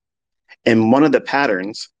 And one of the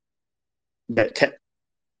patterns that kept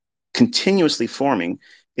continuously forming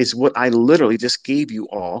is what I literally just gave you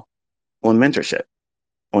all on mentorship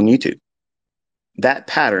on YouTube. That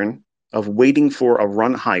pattern of waiting for a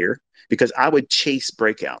run higher because I would chase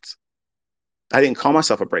breakouts. I didn't call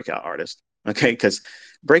myself a breakout artist, okay? Because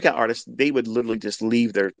breakout artists, they would literally just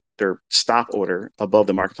leave their stop order above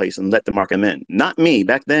the marketplace and let the market in. Not me.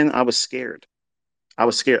 Back then, I was scared. I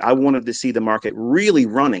was scared. I wanted to see the market really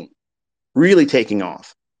running, really taking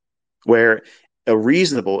off, where a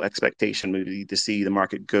reasonable expectation would be to see the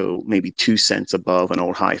market go maybe 2 cents above an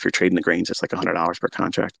old high. If you're trading the grains, it's like $100 per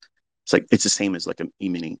contract. It's the same as like an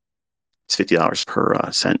e-mini. It's $50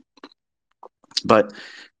 per cent. But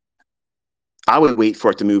I would wait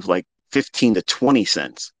for it to move like 15 to 20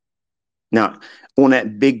 cents. Now, on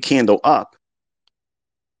that big candle up,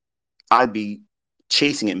 I'd be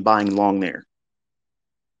chasing it and buying long there.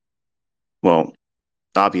 Well,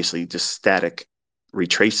 obviously, just static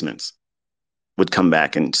retracements would come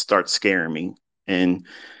back and start scaring me. And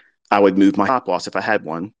I would move my stop loss if I had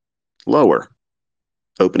one lower,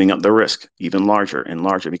 opening up the risk even larger and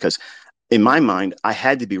larger because in my mind, I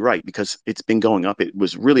had to be right because it's been going up. It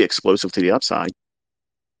was really explosive to the upside,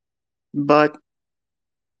 but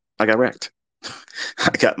I got wrecked.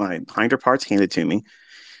 I got my hinder parts handed to me.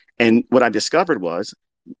 And what I discovered was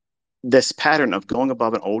this pattern of going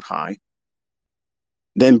above an old high,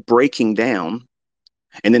 then breaking down,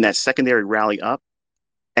 and then that secondary rally up.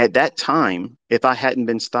 At that time, if I hadn't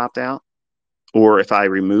been stopped out, or if I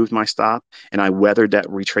removed my stop and I weathered that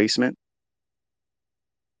retracement,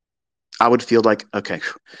 I would feel like, okay,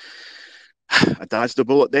 I dodged a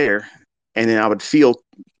bullet there. And then I would feel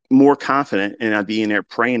more confident and I'd be in there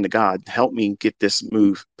praying to God, help me get this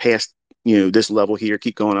move past, this level here,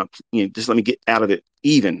 keep going up, just let me get out of it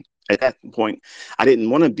even. At that point, I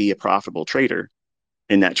didn't want to be a profitable trader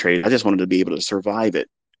in that trade. I just wanted to be able to survive it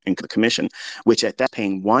and the commission, which at that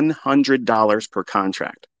paying $100 per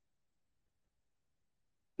contract.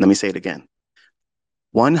 Let me say it again.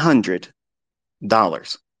 $100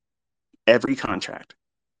 every contract.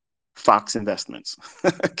 Fox Investments.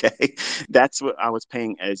 Okay. That's what I was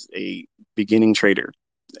paying as a beginning trader.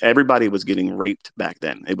 Everybody was getting raped back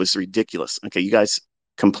then. It was ridiculous. Okay. You guys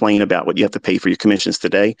complain about what you have to pay for your commissions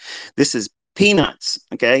today. This is peanuts.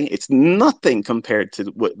 Okay. It's nothing compared to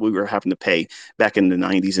what we were having to pay back in the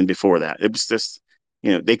 90s and before that. It was just,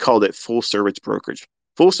 they called it full service brokerage.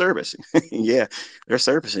 Full service. Yeah, they're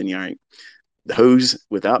servicing you, all right. The hose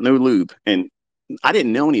without no lube. And I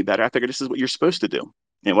didn't know any better. I figured this is what you're supposed to do.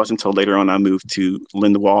 And it wasn't until later on I moved to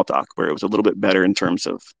Linda Waldock, where it was a little bit better in terms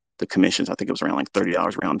of the commissions. I think it was around like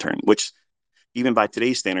 $30 round turn, which even by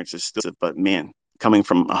today's standards is still, but man, coming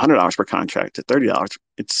from $100 per contract to $30,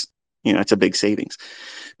 it's a big savings.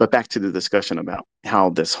 But back to the discussion about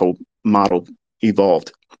how this whole model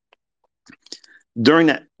evolved. During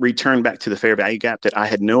that return back to the fair value gap that I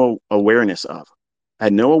had no awareness of, I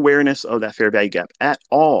had no awareness of that fair value gap at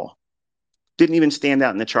all. Didn't even stand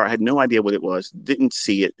out in the chart. I had no idea what it was. Didn't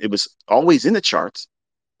see it. It was always in the charts,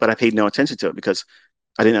 but I paid no attention to it because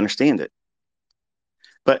I didn't understand it.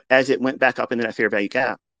 But as it went back up into that fair value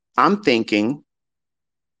gap, I'm thinking,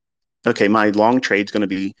 okay, my long trade is going to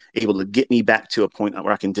be able to get me back to a point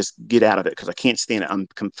where I can just get out of it because I can't stand it. I'm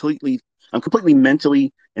completely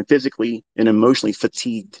mentally and physically and emotionally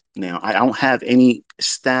fatigued now. I don't have any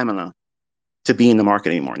stamina to be in the market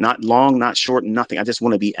anymore. Not long, not short, nothing. I just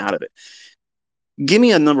want to be out of it. Give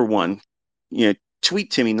me a number one,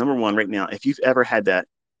 tweet to me number one right now if you've ever had that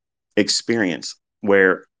experience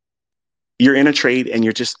where you're in a trade and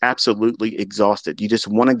you're just absolutely exhausted. You just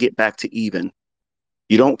want to get back to even.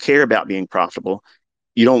 You don't care about being profitable.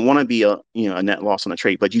 You don't want to be a net loss on a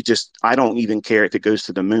trade, but I don't even care if it goes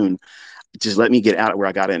to the moon. Just let me get out of where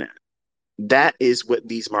I got in it. That is what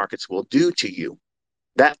these markets will do to you.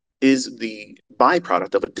 That is the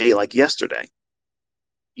byproduct of a day like yesterday.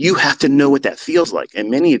 You have to know what that feels like. And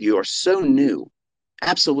many of you are so new,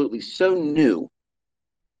 absolutely so new,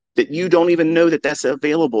 that you don't even know that that's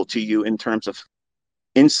available to you in terms of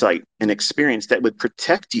insight and experience that would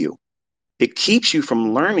protect you. It keeps you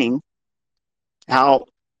from learning how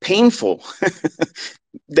painful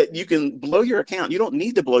that you can blow your account. You don't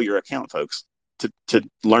need to blow your account, folks, to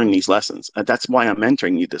learn these lessons. That's why I'm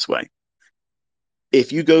mentoring you this way.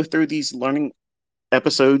 If you go through these learning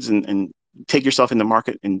episodes and take yourself in the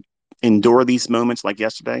market and endure these moments like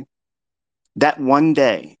yesterday, that one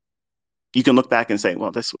day you can look back and say,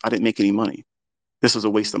 well, I didn't make any money. This was a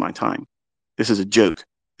waste of my time. This is a joke.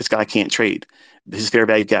 This guy can't trade. His fair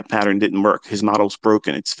value gap pattern didn't work. His model's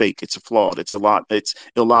broken. It's fake. It's flawed. It's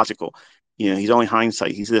illogical. He's only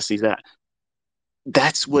hindsight. He's this, he's that.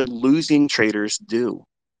 That's what losing traders do.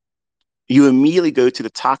 You immediately go to the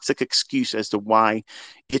toxic excuse as to why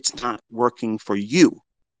it's not working for you.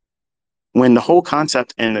 When the whole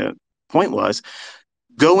concept and the point was,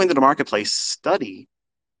 go into the marketplace, study,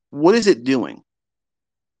 what is it doing?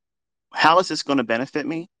 How is this going to benefit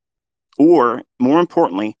me? Or more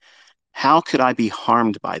importantly, how could I be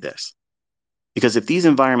harmed by this? Because if these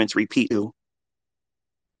environments repeat,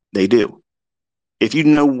 they do. If you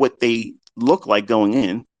know what they look like going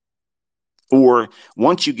in, or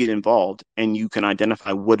once you get involved and you can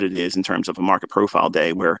identify what it is in terms of a market profile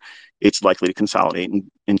day where it's likely to consolidate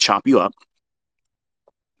and chop you up,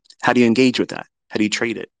 how do you engage with that? How do you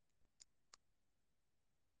trade it?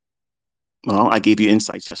 Well, I gave you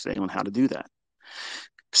insights yesterday on how to do that.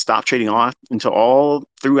 Stop trading off until all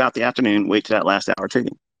throughout the afternoon, wait to that last hour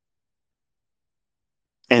trading.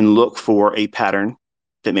 And look for a pattern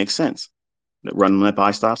that makes sense. Run them at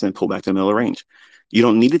buy stops and pull back to the middle of the range. You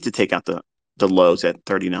don't need it to take out the lows at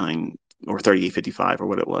 39 or 38.55 or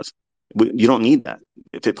what it was. You don't need that.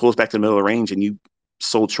 If it pulls back to the middle of the range and you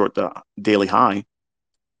sold short the daily high,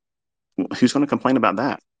 who's going to complain about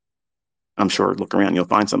that? I'm sure look around, you'll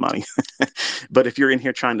find somebody. But if you're in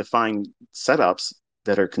here trying to find setups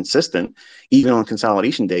that are consistent, even on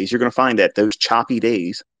consolidation days, you're going to find that those choppy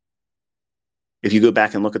days, if you go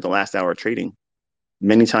back and look at the last hour of trading,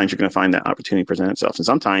 many times you're going to find that opportunity present itself. And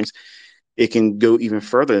sometimes it can go even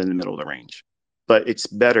further in the middle of the range. But it's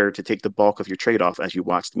better to take the bulk of your trade off, as you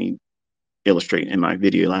watched me illustrate in my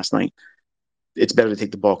video last night. It's better to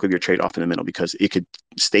take the bulk of your trade off in the middle because it could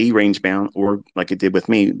stay range bound or, like it did with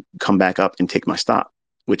me, come back up and take my stop,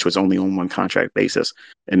 which was only on one contract basis.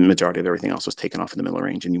 And the majority of everything else was taken off in the middle of the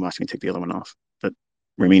range. And you watched me take the other one off. The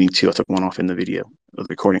remaining two, I took one off in the video of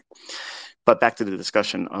the recording. But back to the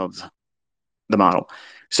discussion of the model.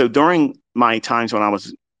 So during my times when I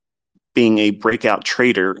was being a breakout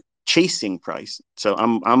trader chasing price, so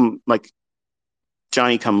I'm like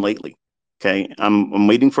Johnny come lately. Okay. I'm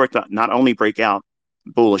waiting for it to not only break out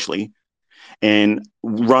bullishly and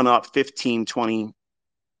run up 15, 20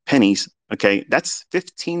 pennies. Okay. That's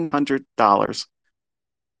 $1,500.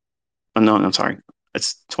 Oh, no, I'm sorry.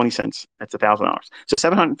 It's 20 cents. That's $1,000. So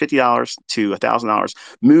 $750 to $1,000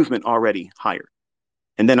 movement already higher.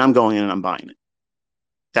 and then I'm going in and I'm buying it.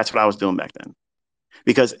 That's what I was doing back then.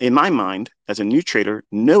 Because in my mind, as a new trader,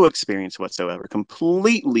 no experience whatsoever,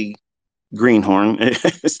 completely greenhorn.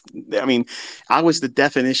 I mean, I was the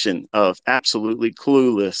definition of absolutely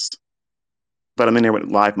clueless, but I'm in there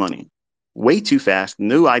with live money. Way too fast,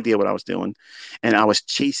 no idea what I was doing. And I was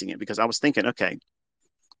chasing it because I was thinking, okay,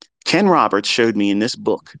 Ken Roberts showed me in this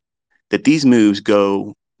book that these moves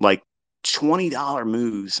go like $20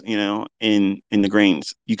 moves, in the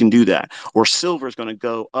grains. You can do that. Or silver is going to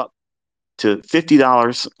go up to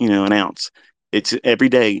 $50, an ounce. It's every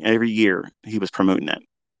day, every year he was promoting that.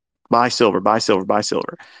 Buy silver, buy silver, buy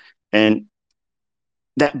silver. And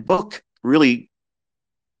that book really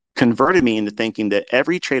converted me into thinking that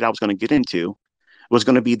every trade I was going to get into was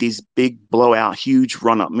going to be these big blowout, huge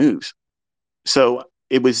run up moves. So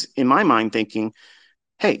it was in my mind thinking,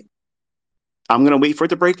 hey, I'm going to wait for it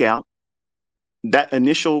to break out. That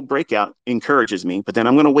initial breakout encourages me, but then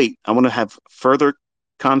I'm going to wait. I want to have further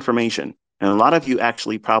confirmation. And a lot of you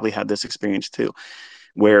actually probably have this experience too,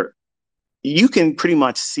 where you can pretty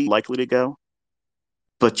much see likely to go,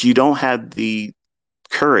 but you don't have the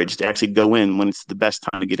courage to actually go in when it's the best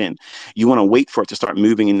time to get in. You want to wait for it to start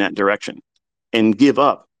moving in that direction and give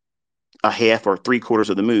up a half or three quarters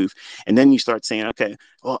of the move. And then you start saying, okay,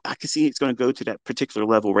 well, I can see it's going to go to that particular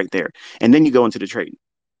level right there. And then you go into the trade.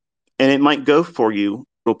 And it might go for you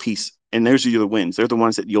a little piece. And those are your wins. They're the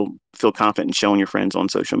ones that you'll feel confident in showing your friends on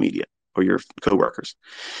social media or your coworkers.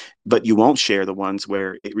 But you won't share the ones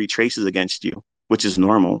where it retraces against you, which is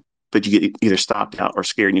normal, but you get either stopped out or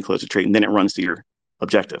scared and you close the trade. And then it runs to your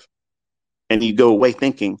objective. And you go away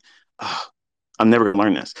thinking, oh, I'm never going to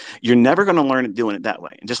learn this. You're never going to learn it doing it that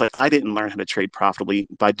way. And just like I didn't learn how to trade profitably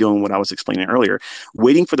by doing what I was explaining earlier,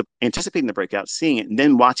 waiting for anticipating the breakout, seeing it, and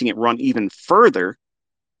then watching it run even further,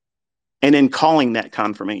 and then calling that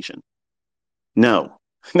confirmation. No,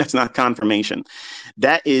 that's not confirmation.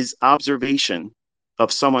 That is observation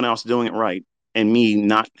of someone else doing it right and me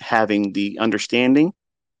not having the understanding,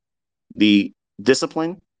 the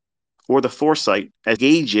discipline, or the foresight to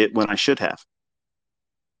gauge it when I should have.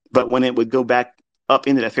 But when it would go back up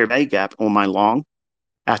into that fair value gap on my long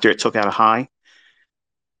after it took out a high,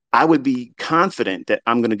 I would be confident that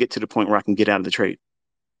I'm going to get to the point where I can get out of the trade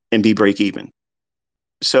and be break even.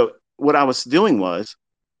 So what I was doing was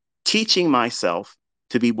teaching myself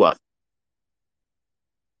to be what?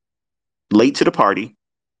 Late to the party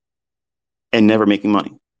and never making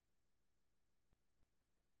money.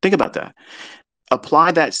 Think about that.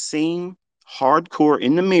 Apply that same hardcore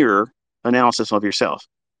in the mirror analysis of yourself.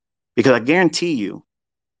 Because I guarantee you,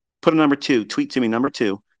 put a number two, tweet to me number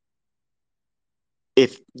two,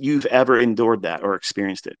 if you've ever endured that or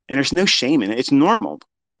experienced it. And there's no shame in it. It's normal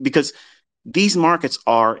because these markets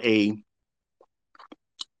are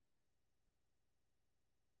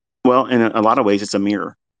well, in a lot of ways, it's a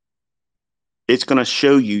mirror. It's going to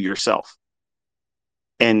show you yourself.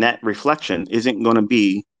 And that reflection isn't going to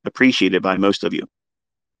be appreciated by most of you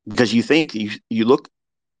because you think you look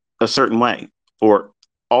a certain way or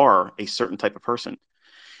are a certain type of person.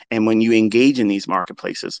 And when you engage in these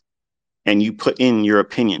marketplaces and you put in your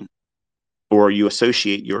opinion or you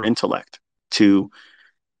associate your intellect to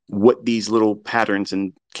what these little patterns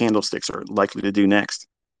and candlesticks are likely to do next.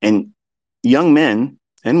 And young men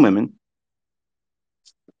and women,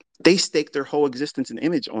 they stake their whole existence and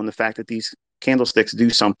image on the fact that these candlesticks do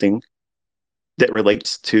something that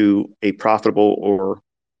relates to a profitable or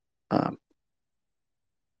um,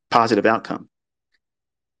 positive outcome.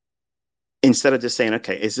 Instead of just saying,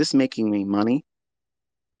 okay, is this making me money?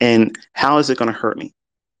 And how is it going to hurt me?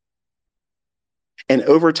 And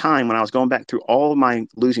over time, when I was going back through all of my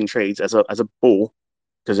losing trades as a bull,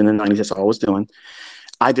 because in the 90s, that's all I was doing,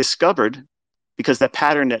 I discovered, because that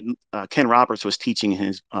pattern that Ken Roberts was teaching in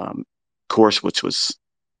his course, which was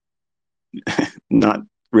not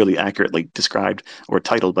really accurately described or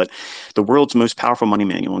titled, but the world's most powerful money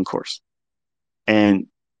manual in course. And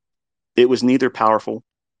it was neither powerful,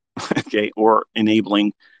 okay, or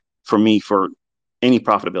enabling for me for any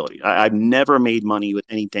profitability. I've never made money with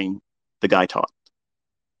anything the guy taught.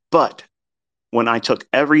 But when I took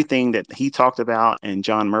everything that he talked about and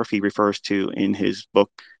John Murphy refers to in his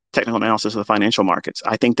book, Technical Analysis of the Financial Markets,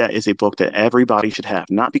 I think that is a book that everybody should have,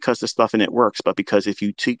 not because the stuff in it works, but because if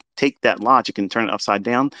you take that logic and turn it upside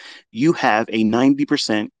down, you have a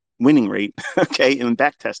 90% winning rate, okay, in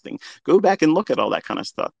back testing. Go back and look at all that kind of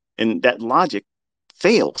stuff. And that logic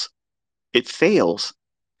fails. It fails.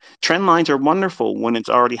 Trend lines are wonderful when it's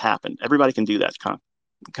already happened. Everybody can do that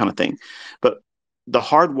kind of thing. But the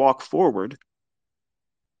hard walk forward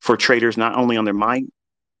for traders, not only under my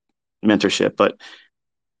mentorship, but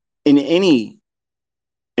in any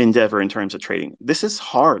endeavor in terms of trading. This is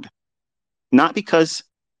hard, not because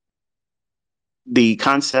the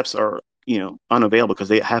concepts are, unavailable, because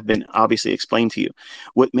they have been obviously explained to you.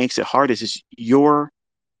 What makes it hard is your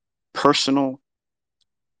personal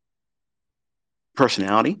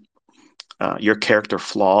personality, your character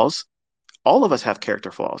flaws. All of us have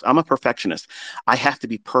character flaws. I'm a perfectionist. I have to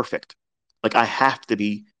be perfect. Like, I have to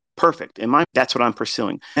be perfect. And that's what I'm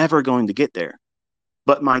pursuing. Never going to get there.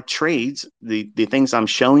 But my trades, the things I'm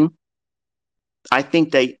showing, I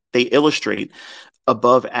think they illustrate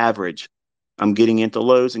above average. I'm getting into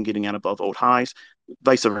lows and getting out above old highs,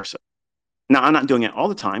 vice versa. Now, I'm not doing it all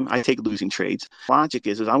the time. I take losing trades. Logic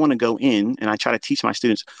is I want to go in and I try to teach my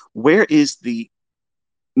students, where is the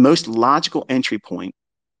most logical entry point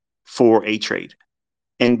for a trade.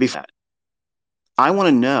 And before that, I want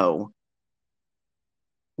to know,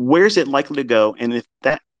 where's it likely to go, and if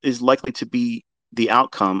that is likely to be the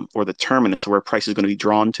outcome or the terminus to where price is going to be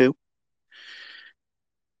drawn to,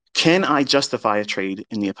 can I justify a trade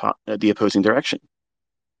in the opposing direction?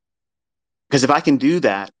 Because if I can do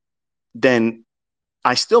that, then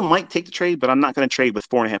I still might take the trade, but I'm not going to trade with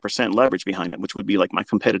 4.5% leverage behind it, which would be like my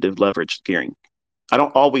competitive leverage gearing. I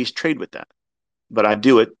don't always trade with that, but I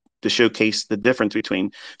do it to showcase the difference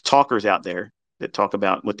between talkers out there that talk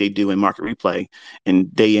about what they do in market replay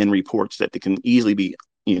and day in reports that they can easily be,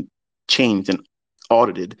 changed and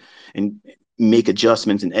audited and make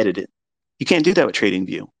adjustments and edit it. You can't do that with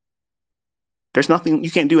TradingView. There's nothing,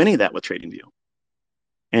 you can't do any of that with TradingView.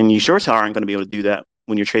 And you sure as hell aren't going to be able to do that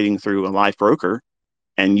when you're trading through a live broker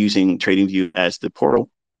and using TradingView as the portal.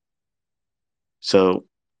 So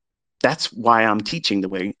that's why I'm teaching the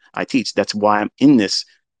way I teach. That's why I'm in this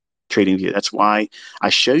TradingView. That's why I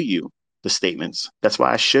show you the statements. That's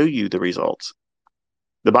why I show you the results.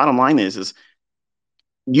 The bottom line is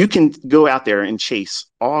you can go out there and chase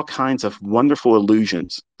all kinds of wonderful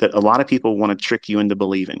illusions that a lot of people want to trick you into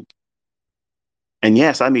believing. And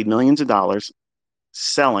yes, I made millions of dollars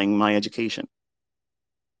selling my education.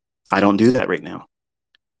 I don't do that right now.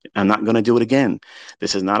 I'm not going to do it again.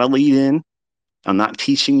 This is not a lead in. I'm not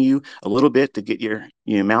teaching you a little bit to get your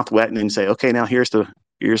mouth wet and then say, okay, now here's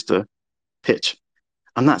the pitch.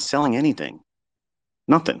 I'm not selling anything.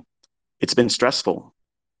 Nothing. It's been stressful.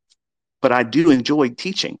 But I do enjoy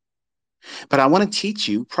teaching. But I want to teach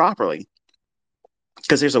you properly,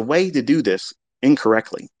 because there's a way to do this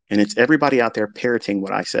incorrectly. And it's everybody out there parroting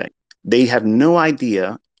what I say. They have no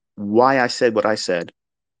idea why I said what I said.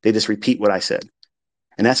 They just repeat what I said.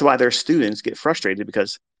 And that's why their students get frustrated,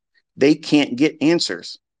 because they can't get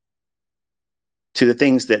answers to the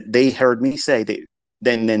things that they heard me say, they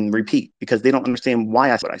then repeat, because they don't understand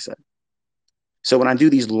why I said what I said. So when I do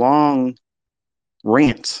these long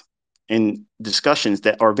rants and discussions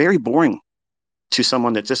that are very boring to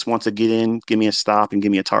someone that just wants to get in, give me a stop and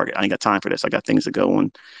give me a target, I ain't got time for this. I got things to go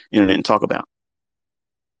on internet and talk about.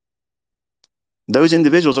 Those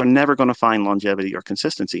individuals are never going to find longevity or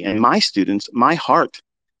consistency. And my students, my heart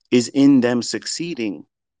is in them succeeding.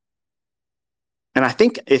 And I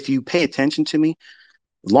think if you pay attention to me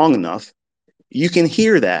long enough, you can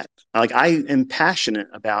hear that. Like, I am passionate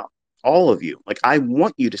about all of you. Like, I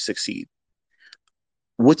want you to succeed.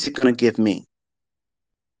 What's it going to give me?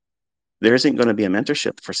 There isn't going to be a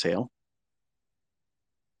mentorship for sale.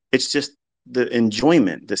 It's just the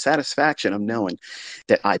enjoyment, the satisfaction of knowing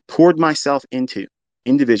that I poured myself into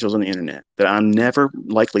individuals on the internet that I'm never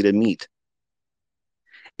likely to meet.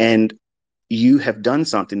 And you have done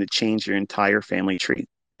something to change your entire family tree.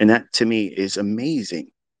 And that to me is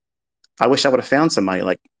amazing. I wish I would have found somebody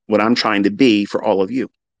like what I'm trying to be for all of you.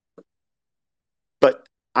 But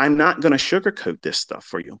I'm not going to sugarcoat this stuff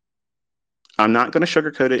for you. I'm not going to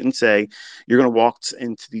sugarcoat it and say, you're going to walk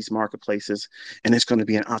into these marketplaces and it's going to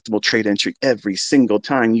be an optimal trade entry every single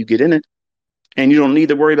time you get in it. And you don't need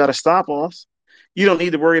to worry about a stop loss. You don't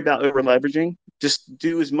need to worry about over leveraging. Just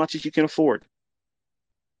do as much as you can afford.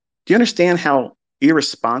 Do you understand how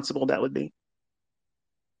irresponsible that would be?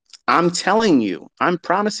 I'm telling you, I'm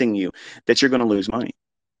promising you that you're going to lose money.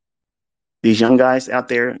 These young guys out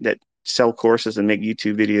there that sell courses and make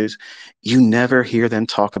YouTube videos, you never hear them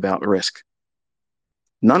talk about risk.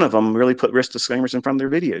 None of them really put risk disclaimers in front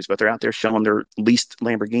of their videos, but they're out there showing their leased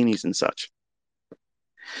Lamborghinis and such.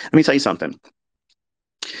 Let me tell you something.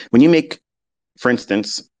 When you make, for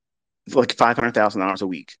instance, like $500,000 a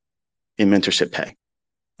week in mentorship pay,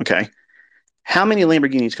 okay, how many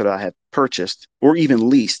Lamborghinis could I have purchased or even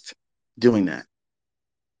leased doing that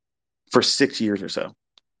for 6 years or so?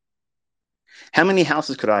 How many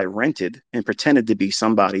houses could I have rented and pretended to be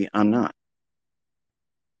somebody I'm not?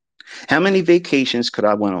 How many vacations could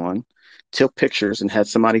I went on took pictures and had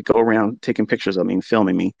somebody go around taking pictures of me and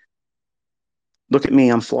filming me. Look at me,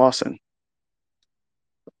 I'm flossing.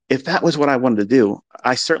 If that was what I wanted to do,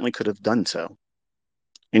 I certainly could have done so.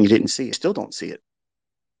 And you didn't see it, still don't see it.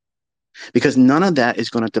 Because none of that is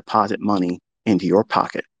going to deposit money into your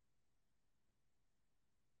pocket.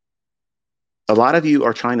 A lot of you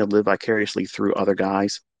are trying to live vicariously through other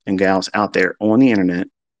guys and gals out there on the internet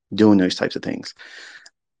doing those types of things.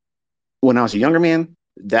 When I was a younger man,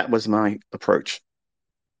 that was my approach.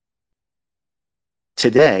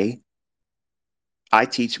 Today, I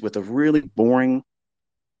teach with a really boring,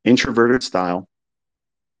 introverted style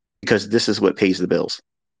because this is what pays the bills.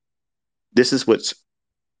 This is what's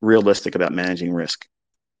realistic about managing risk.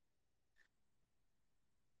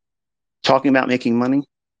 Talking about making money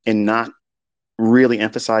and not really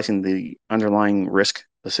emphasizing the underlying risk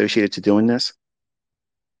associated to doing this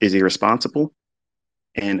is irresponsible.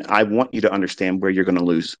 And I want you to understand where you're going to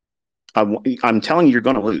lose. I'm telling you, you're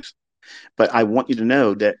going to lose, but I want you to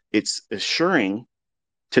know that it's assuring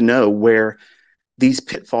to know where these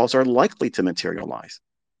pitfalls are likely to materialize.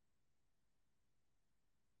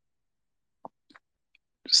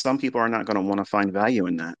 Some people are not going to want to find value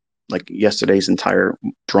in that, like yesterday's entire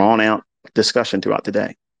drawn out discussion throughout the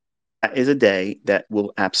day. That is a day that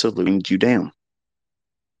will absolutely lead you down.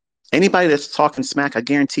 Anybody that's talking smack, I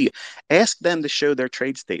guarantee you, ask them to show their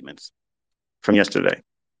trade statements from yesterday,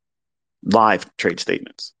 live trade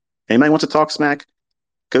statements. Anybody wants to talk smack,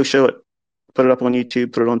 go show it, put it up on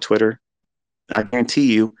YouTube, put it on Twitter. I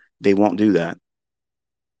guarantee you they won't do that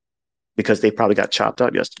because they probably got chopped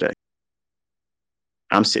up yesterday.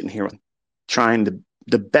 I'm sitting here trying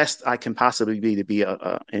the best I can possibly be to be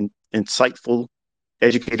an insightful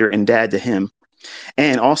educator and dad to him,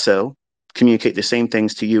 and also communicate the same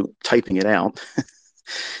things to you, typing it out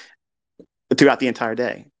throughout the entire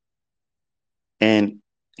day. And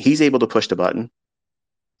he's able to push the button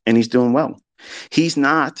and he's doing well. He's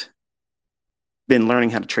not been learning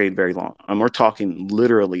how to trade very long. We're talking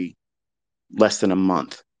literally less than a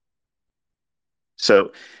month.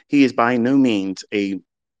 So he is by no means a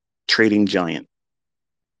trading giant.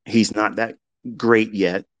 He's not that great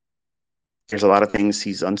yet. There's a lot of things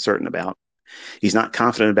he's uncertain about. He's not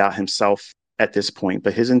confident about himself at this point,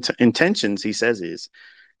 but his intentions, he says, is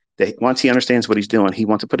that once he understands what he's doing, he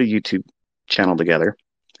wants to put a YouTube channel together.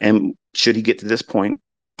 And should he get to this point,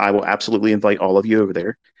 I will absolutely invite all of you over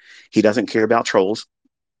there. He doesn't care about trolls.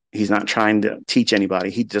 He's not trying to teach anybody.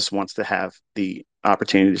 He just wants to have the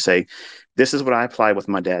opportunity to say, this is what I applied with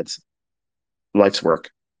my dad's life's work.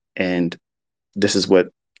 And this is what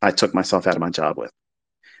I took myself out of my job with.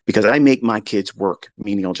 Because I make my kids work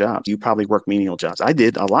menial jobs. You probably work menial jobs. I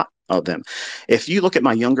did a lot of them. If you look at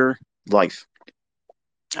my younger life,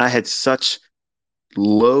 I had such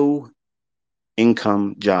low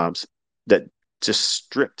income jobs that just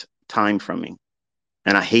stripped time from me.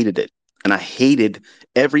 And I hated it. And I hated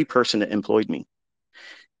every person that employed me.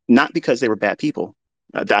 Not because they were bad people.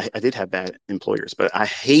 I did have bad employers, but I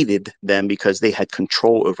hated them because they had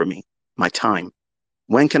control over me, my time.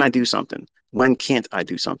 When can I do something? When can't I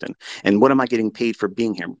do something? And what am I getting paid for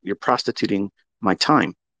being here? You're prostituting my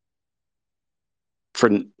time for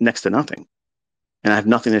next to nothing. And I have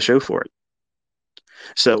nothing to show for it.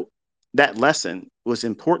 So that lesson was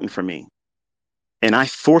important for me. And I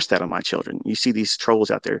forced that on my children. You see these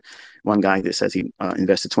trolls out there. One guy that says he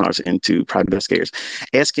invested $20 into private investigators.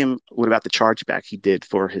 Ask him what about the chargeback he did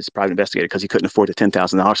for his private investigator because he couldn't afford the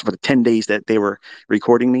 $10,000 for the 10 days that they were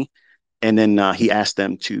recording me. And then he asked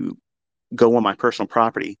them to go on my personal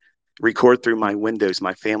property, record through my windows,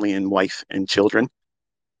 my family and wife and children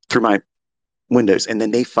through my windows. And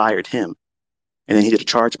then they fired him. And then he did a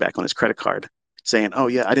chargeback on his credit card saying, oh,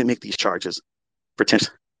 yeah, I didn't make these charges.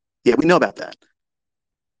 Pretend. Yeah, we know about that.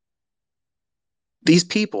 These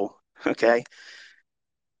people, okay,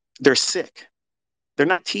 they're sick. They're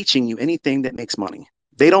not teaching you anything that makes money.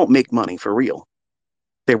 They don't make money for real.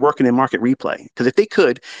 They're working in market replay. Because if they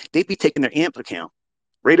could, they'd be taking their AMP account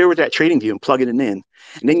right over to that trading view and plugging it in.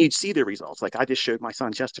 And then you'd see the results like I just showed my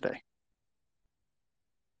sons yesterday.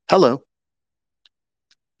 Hello.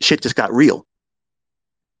 Shit just got real.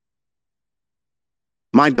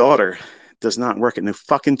 My daughter does not work at no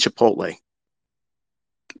fucking Chipotle.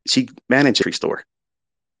 She manages a store.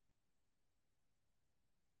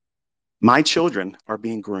 My children are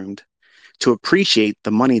being groomed to appreciate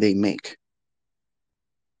the money they make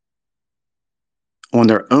on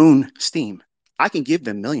their own steam. I can give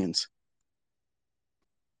them millions.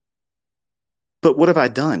 But what have I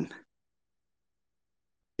done?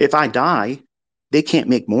 If I die, they can't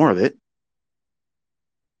make more of it.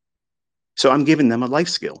 So I'm giving them a life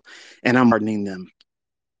skill and I'm hardening them.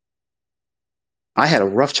 I had a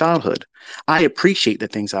rough childhood. I appreciate the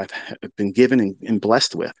things I've been given and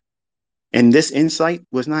blessed with. And this insight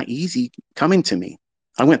was not easy coming to me.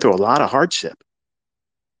 I went through a lot of hardship.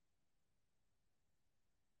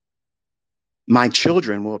 My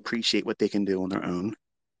children will appreciate what they can do on their own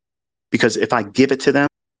because if I give it to them,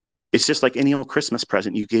 it's just like any old Christmas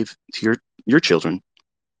present you gave to your children.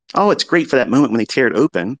 Oh, it's great for that moment when they tear it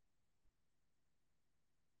open,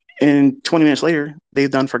 and 20 minutes later,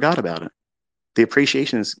 they've done forgot about it. The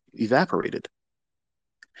appreciation is evaporated.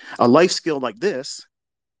 A life skill like this,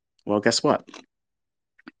 well, guess what?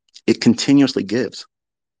 It continuously gives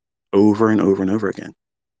over and over and over again.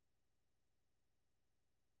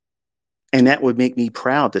 And that would make me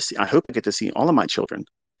proud to see. I hope I get to see all of my children.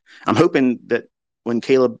 I'm hoping that when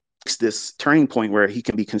Caleb makes this turning point where he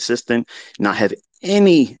can be consistent, not have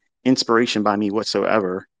any inspiration by me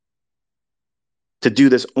whatsoever, to do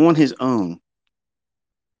this on his own.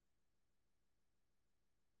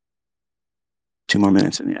 2 more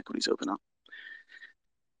minutes and the equities open up.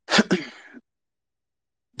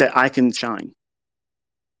 That I can shine.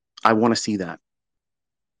 I want to see that.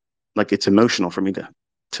 Like it's emotional for me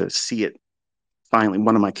to see it. Finally,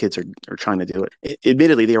 one of my kids are trying to do it.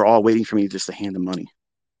 Admittedly, they were all waiting for me just to hand them money.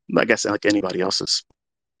 I guess like anybody else's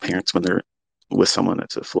parents when they're with someone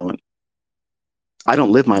that's affluent. I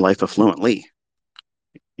don't live my life affluently.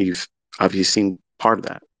 You've obviously seen part of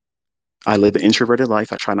that. I live an introverted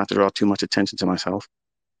life. I try not to draw too much attention to myself.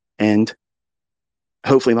 And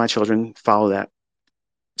hopefully my children follow that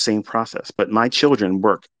same process. But my children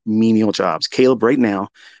work menial jobs. Caleb right now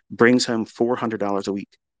brings home $400 a week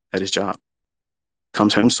at his job.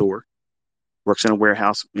 Comes home sore, works in a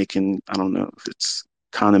warehouse making, I don't know if it's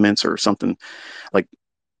condiments or something like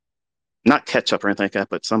not ketchup or anything like that,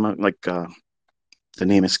 but some like the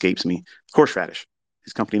name escapes me. Horseradish.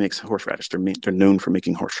 His company makes horseradish. They're known for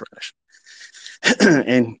making horseradish.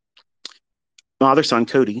 And my other son,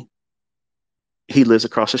 Cody, he lives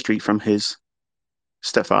across the street from his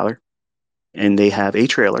stepfather, and they have a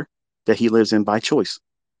trailer that he lives in by choice.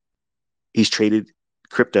 He's traded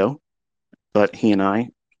crypto, but he and I,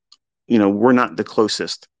 we're not the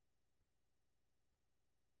closest.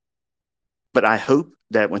 But I hope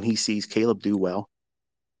that when he sees Caleb do well,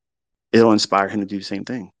 it'll inspire him to do the same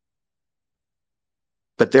thing.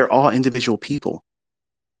 But they're all individual people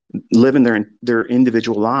living their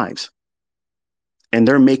individual lives, and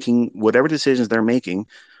they're making whatever decisions they're making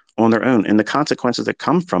on their own, and the consequences that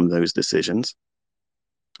come from those decisions.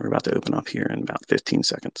 We're about to open up here in about 15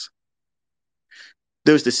 seconds.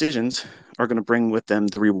 Those decisions are going to bring with them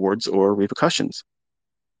the rewards or repercussions.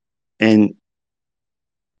 And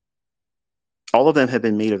all of them have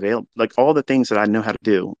been made available. Like all the things that I know how to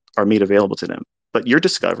do are made available to them. But you're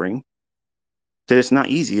discovering that it's not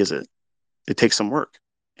easy, is it? It takes some work.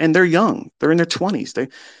 And they're young. They're in their 20s.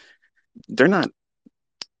 They're not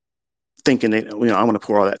thinking they, I want to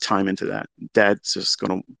pour all that time into that. Dad's just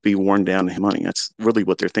going to be worn down to money. That's really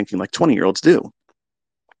what they're thinking, like 20-year-olds do.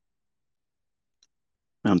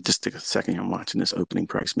 Just take a second. I'm watching this opening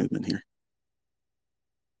price movement here.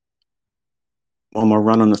 One more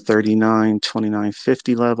run on the 39,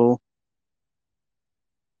 29.50 level.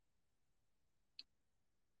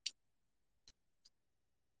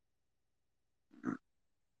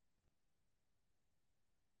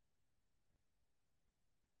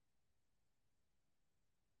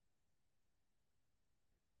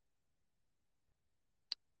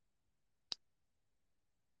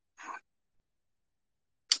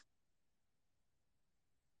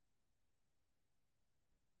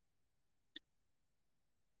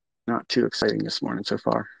 Not too exciting this morning so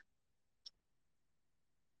far.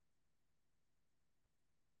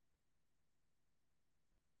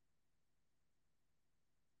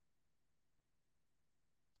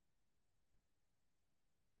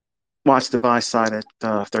 Watch the buy side at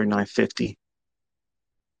 39.50.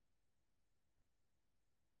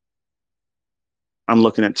 I'm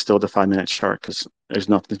looking at still the 5-minute chart because there's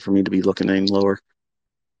nothing for me to be looking any lower.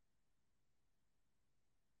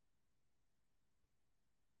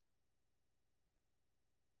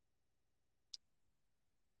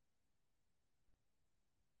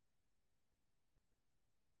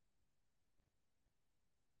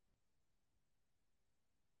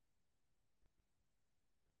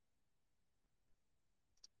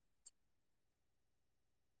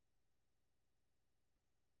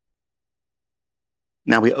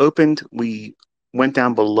 Now we went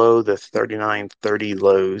down below the 39.30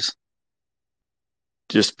 lows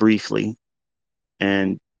just briefly,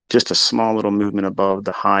 and just a small little movement above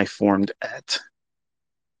the high formed at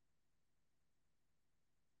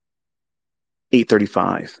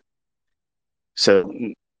 8:35. So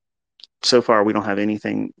so far we don't have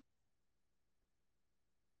anything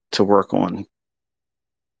to work on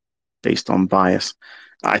based on bias.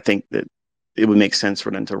 I think that it would make sense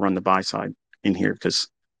for them to run the buy side in here because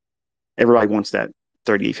everybody wants that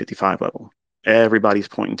 38.55 level. Everybody's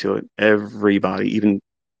pointing to it. Everybody, even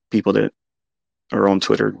people that are on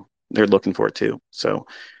Twitter, they're looking for it too. So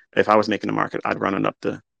if I was making a market, I'd run it up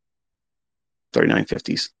to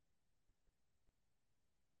 39.50s.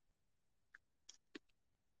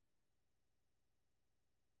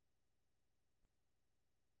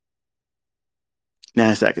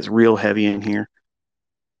 NASDAQ is real heavy in here.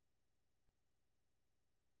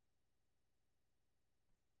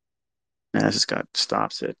 NASDAQ's got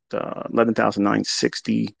stops at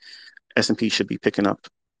 11,960. S&P should be picking up,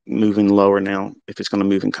 moving lower now if it's going to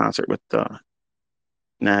move in concert with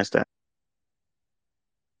NASDAQ.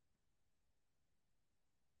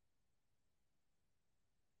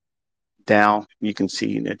 Dow, you can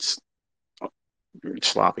see it's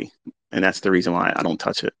sloppy, and that's the reason why I don't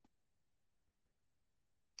touch it.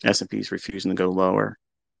 S&P is refusing to go lower.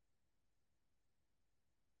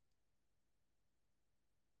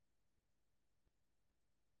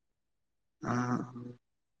 Um,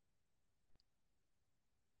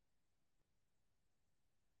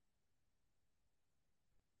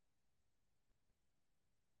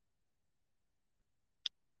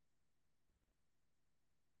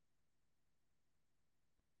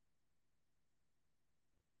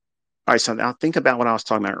 all right, so now think about what I was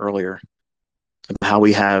talking about earlier, about how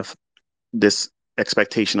we have this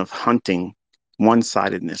expectation of hunting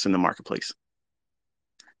one-sidedness in the marketplace.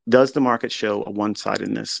 Does the market show a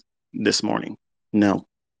one-sidedness this morning? No.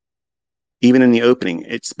 Even in the opening,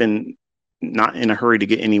 it's been not in a hurry to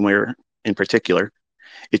get anywhere in particular.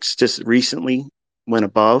 It's just recently went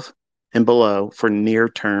above and below for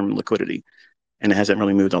near-term liquidity, and it hasn't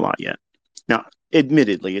really moved a lot yet. Now,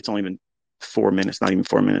 admittedly, it's only been 4 minutes, not even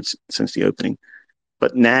 4 minutes since the opening,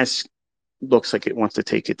 but NAS looks like it wants to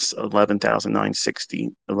take its 11,960,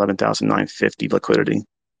 11,950 liquidity.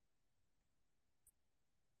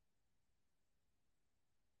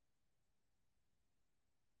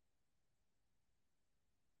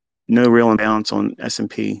 No real imbalance on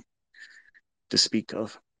S&P to speak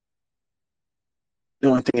of. The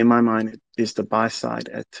only thing in my mind is the buy side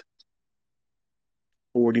at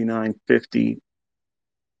 49.50,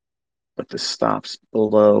 but the stops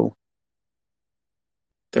below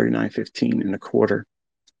 39.15 in a quarter.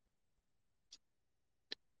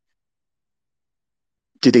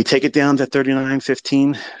 Did they take it down to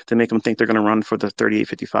 39.15 to make them think they're going to run for the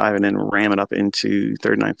 38.55 and then ram it up into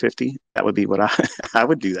 39.50? That would be what I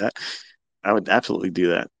would do that. I would absolutely do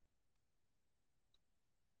that.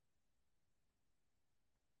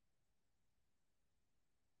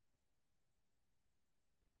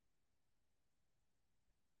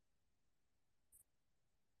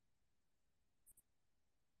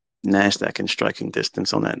 NASDAQ in striking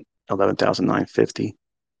distance on that 11,950.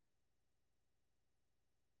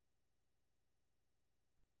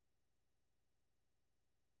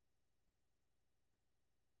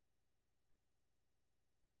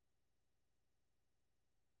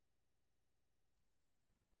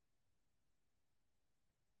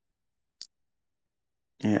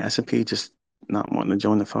 Yeah, S&P just not wanting to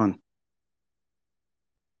join the fun.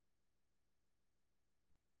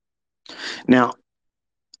 Now,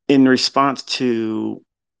 in response to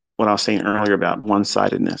what I was saying earlier about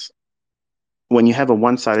one-sidedness, when you have a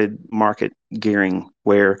one-sided market gearing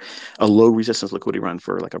where a low resistance liquidity run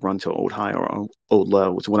for like a run to an old high or old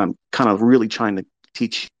low, which is what I'm kind of really trying to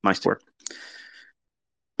teach my store,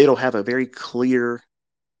 it'll have a very clear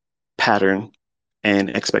pattern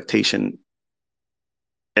and expectation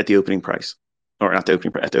at the opening price, or not the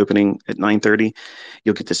opening price, at the opening at 9:30.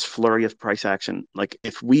 You'll get this flurry of price action. Like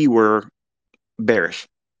if we were bearish,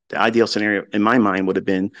 the ideal scenario in my mind would have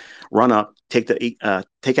been run up, take out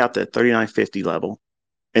the 39.50 level,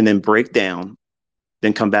 and then break down,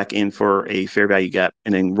 then come back in for a fair value gap,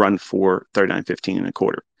 and then run for 39.15 and a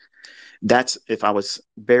quarter. That's if I was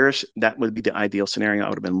bearish, that would be the ideal scenario I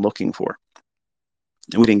would have been looking for.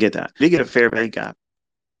 And we didn't get that. We did get a fair value gap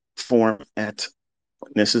form at,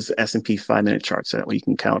 this is the S&P 5-minute chart, so that way you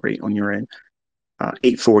can calibrate on your end.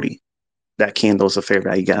 840, that candle is a fair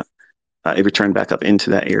value gap. It returned back up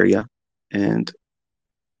into that area, and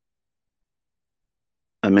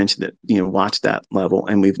I mentioned that, watch that level,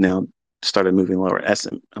 and we've now started moving lower.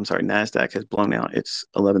 I'm sorry, NASDAQ has blown out its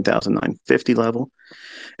 11,950 level.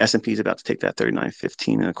 S&P is about to take that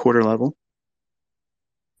 39.15 and a quarter level.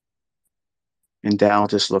 And Dow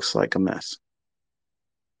just looks like a mess.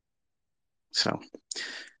 So,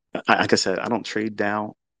 like I said, I don't trade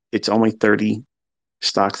Dow. It's only 30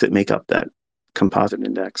 stocks that make up that composite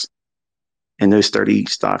index. And those 30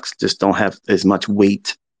 stocks just don't have as much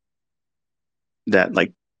weight that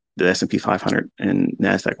like the S&P 500 and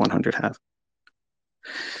NASDAQ 100 have.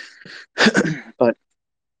 But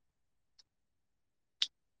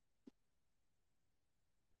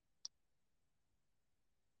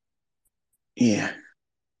yeah,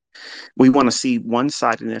 we want to see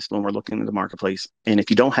one-sidedness when we're looking at the marketplace. And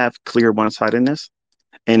if you don't have clear one-sidedness,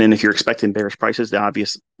 and then if you're expecting bearish prices, the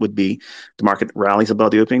obvious would be the market rallies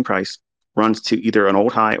above the opening price, runs to either an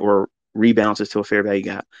old high or rebounds to a fair value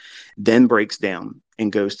gap, then breaks down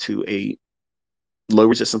and goes to a low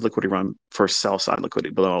resistance liquidity run for sell side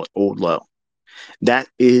liquidity below old low. That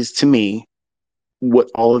is to me what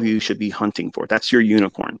all of you should be hunting for. That's your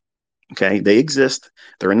unicorn. Okay. They exist,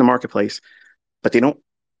 they're in the marketplace, but they don't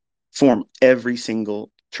form every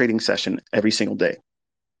single trading session every single day.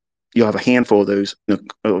 You'll have a handful of those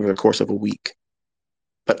over the course of a week.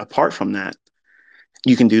 But apart from that,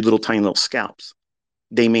 you can do little tiny little scalps.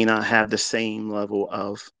 They may not have the same level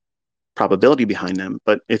of probability behind them,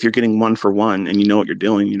 but if you're getting one for one and you know what you're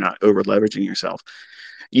doing, you're not over leveraging yourself,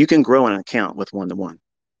 you can grow an account with 1 to 1.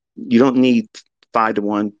 You don't need 5 to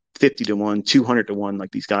 1, 50 to 1, 200 to 1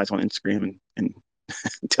 like these guys on Instagram and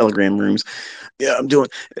Telegram rooms. Yeah, I'm doing.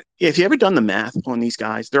 If you ever done the math on these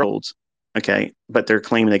guys, they're olds, okay, but they're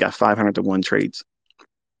claiming they got 500 to 1 trades.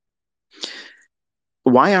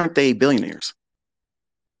 Why aren't they billionaires?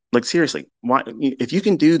 Like seriously, why? If you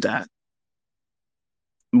can do that,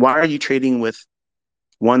 why are you trading with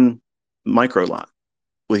one micro lot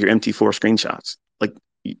with your MT4 screenshots? Like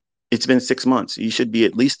it's been 6 months. You should be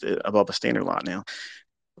at least above a standard lot now.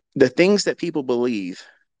 The things that people believe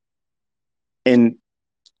and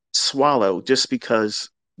swallow just because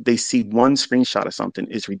they see one screenshot of something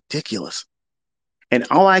is ridiculous. And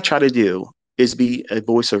all I try to do is be a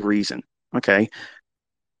voice of reason. Okay.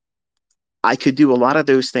 I could do a lot of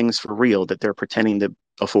those things for real that they're pretending to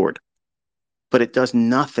afford, but it does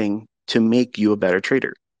nothing to make you a better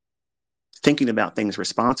trader. Thinking about things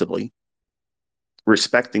responsibly,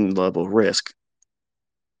 respecting the level of risk,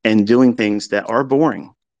 and doing things that are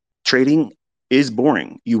boring. Trading is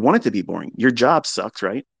boring. You want it to be boring. Your job sucks,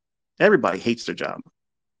 right? Everybody hates their job.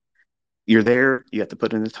 You're there, you have to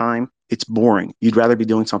put in the time. It's boring. You'd rather be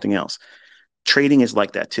doing something else. Trading is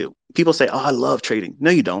like that too. People say, "Oh, I love trading." No,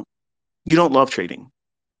 you don't. You don't love trading.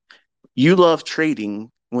 You love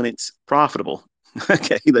trading when it's profitable.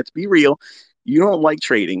 Okay, let's be real. You don't like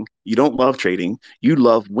trading. You don't love trading. You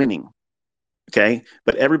love winning. Okay,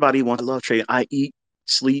 but everybody wants to love trading. I eat,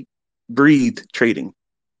 sleep, breathe trading.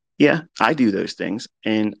 Yeah, I do those things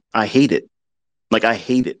and I hate it. Like I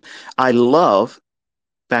hate it. I love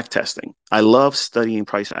back testing. I love studying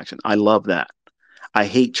price action. I love that. I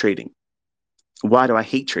hate trading. Why do I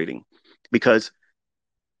hate trading? Because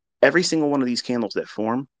every single one of these candles that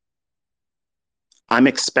form, I'm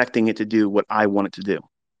expecting it to do what I want it to do.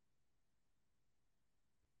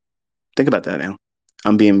 Think about that now.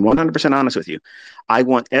 I'm being 100% honest with you. I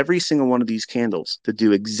want every single one of these candles to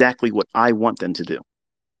do exactly what I want them to do.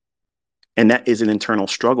 And that is an internal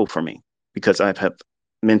struggle for me because I have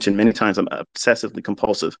mentioned many times I'm obsessively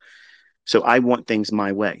compulsive. So I want things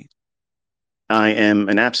my way. I am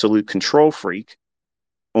an absolute control freak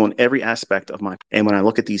on every aspect of my. And when I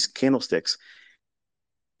look at these candlesticks,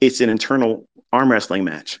 it's an internal arm wrestling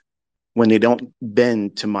match when they don't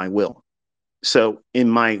bend to my will. So in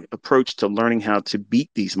my approach to learning how to beat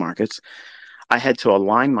these markets, I had to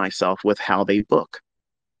align myself with how they book.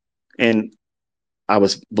 And I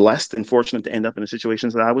was blessed and fortunate to end up in the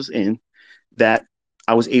situations that I was in that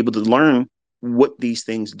I was able to learn what these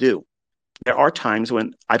things do. There are times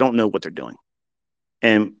when I don't know what they're doing.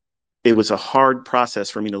 And it was a hard process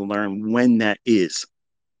for me to learn when that is.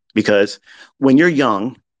 Because when you're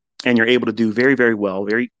young and you're able to do very, very well,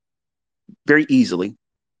 very, very easily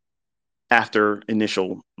after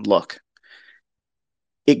initial luck,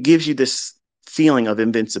 it gives you this feeling of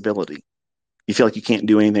invincibility. You feel like you can't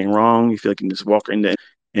do anything wrong. You feel like you can just walk in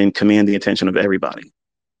and command the attention of everybody.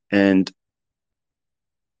 And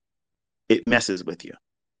it messes with you.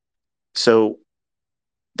 So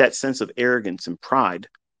that sense of arrogance and pride,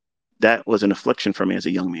 that was an affliction for me as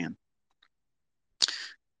a young man.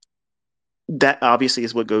 That obviously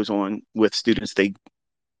is what goes on with students. They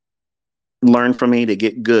learn from me, they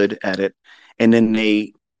get good at it, and then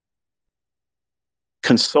they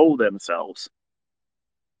console themselves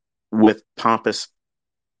with pompous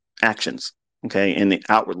actions. Okay. And they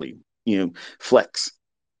outwardly, flex.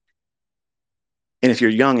 And if you're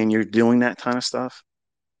young and you're doing that kind of stuff,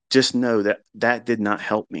 just know that that did not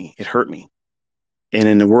help me. It hurt me. And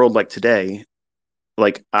in a world like today,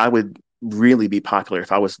 like I would really be popular.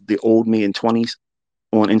 If I was the old me in 20s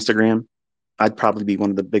on Instagram, I'd probably be one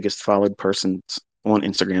of the biggest followed persons on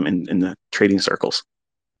Instagram in the trading circles.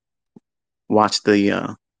 Watch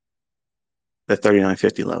the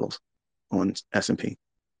 3950 levels on S&P.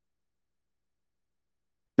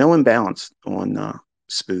 No imbalance on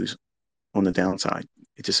SPOOs on the downside.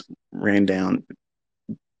 It just ran down,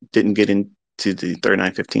 didn't get into the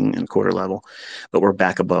 3915 and a quarter level, but we're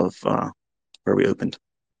back above where we opened.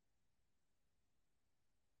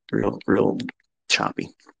 Real choppy.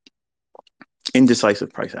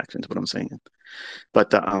 Indecisive price action is what I'm saying.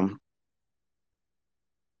 But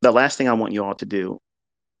the last thing I want you all to do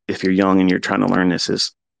if you're young and you're trying to learn this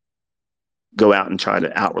is go out and try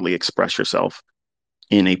to outwardly express yourself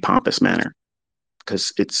in a pompous manner,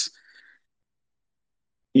 because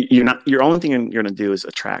you're not, your only thing you're going to do is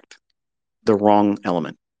attract the wrong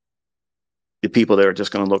element. The people that are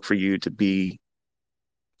just going to look for you to be,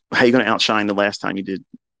 how are you going to outshine the last time you did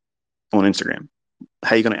on Instagram?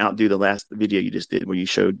 How are you going to outdo the last video you just did where you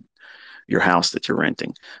showed your house that you're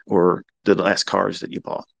renting or the last cars that you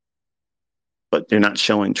bought? But they're not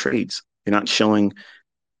showing trades. They're not showing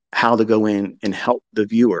how to go in and help the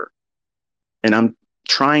viewer. And I'm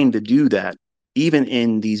trying to do that even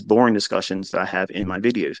in these boring discussions that I have in my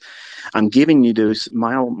videos. I'm giving you those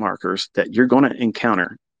mile markers that you're going to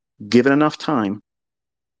encounter. Give it enough time,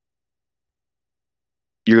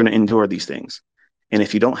 you're going to endure these things. And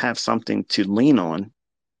if you don't have something to lean on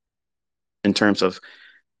in terms of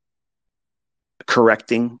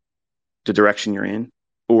correcting the direction you're in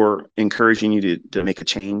or encouraging you to make a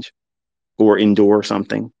change or endure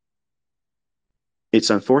something, it's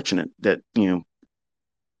unfortunate that,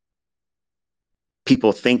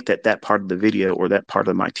 people think that that part of the video or that part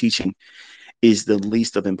of my teaching is the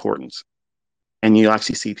least of importance. And you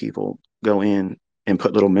actually see people go in and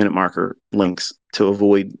put little minute marker links to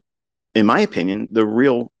avoid, in my opinion, the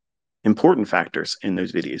real important factors in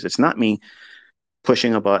those videos. It's not me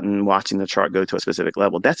pushing a button, watching the chart go to a specific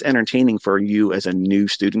level. That's entertaining for you as a new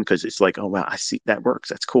student because it's like, oh, wow, I see that works.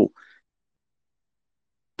 That's cool.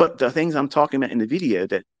 But the things I'm talking about in the video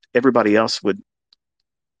that everybody else would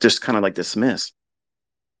just kind of like dismiss,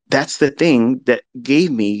 that's the thing that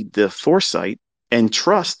gave me the foresight and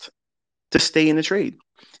trust to stay in the trade.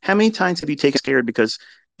 How many times have you taken scared because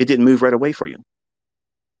it didn't move right away for you?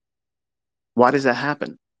 Why does that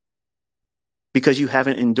happen? Because you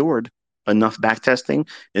haven't endured enough back testing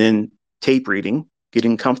and tape reading,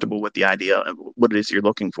 getting comfortable with the idea of what it is you're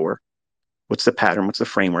looking for. What's the pattern? What's the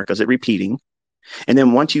framework? Is it repeating? And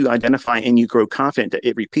then once you identify and you grow confident that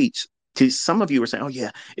it repeats, to some of you are saying, oh,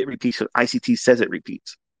 yeah, it repeats. ICT says it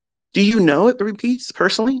repeats. Do you know it repeats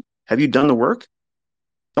personally? Have you done the work?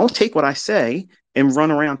 Don't take what I say and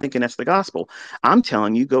run around thinking that's the gospel. I'm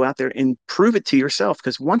telling you, go out there and prove it to yourself,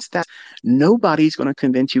 because once that, nobody's going to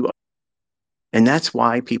convince you. And that's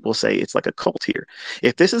why people say it's like a cult here.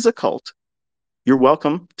 If this is a cult, you're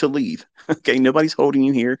welcome to leave. Okay. Nobody's holding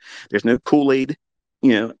you here. There's no Kool-Aid,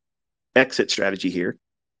 you know, exit strategy here.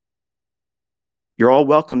 You're all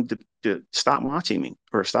welcome to stop watching me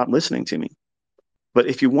or stop listening to me. But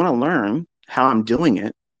if you want to learn how I'm doing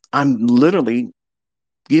it, I'm literally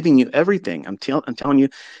giving you everything. I'm telling you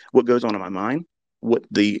what goes on in my mind, what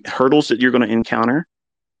the hurdles that you're going to encounter,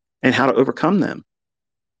 and how to overcome them.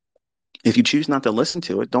 If you choose not to listen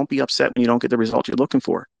to it, don't be upset when you don't get the results you're looking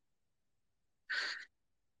for.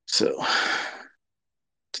 So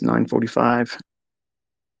it's 9:45.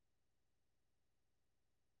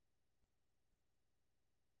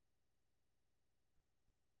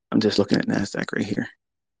 I'm just looking at NASDAQ right here.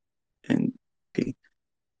 And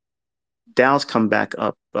Dow's come back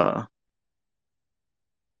up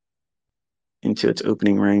into its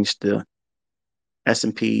opening range. The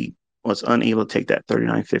S&P was unable to take that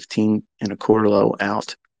 39.15 and a quarter low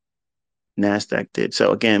out. NASDAQ did.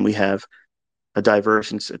 So again, we have a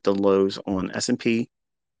divergence at the lows on S&P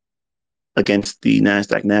against the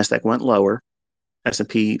NASDAQ. NASDAQ went lower.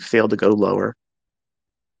 S&P failed to go lower.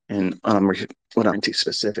 And what I'm into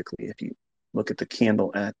specifically, if you look at the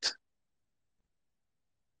candle at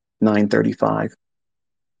 9:35,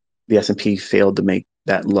 the S&P failed to make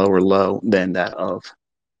that lower low than that of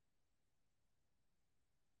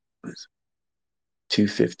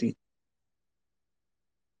 250.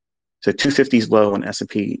 So 250's low on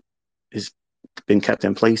S&P has been kept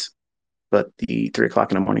in place, but the 3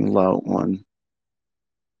 o'clock in the morning low on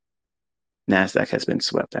NASDAQ has been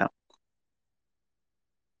swept out.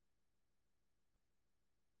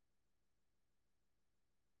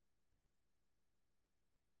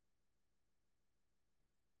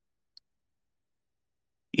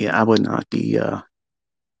 Yeah, I would not be, I've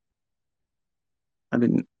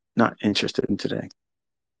been Not interested in today.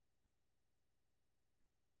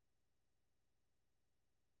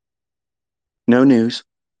 No news.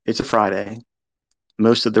 It's a Friday.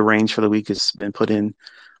 Most of the range for the week has been put in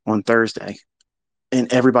on Thursday,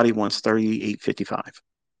 and everybody wants 38.55.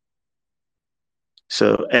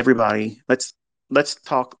 So everybody, let's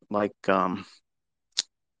talk like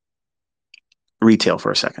retail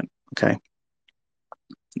for a second, okay?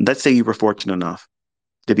 Let's say you were fortunate enough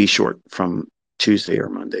to be short from Tuesday or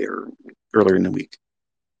Monday or earlier in the week,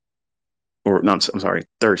 or no, I'm sorry,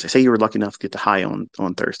 Thursday. Say you were lucky enough to get the high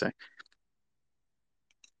on Thursday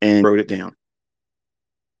and wrote it down.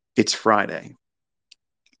 It's Friday.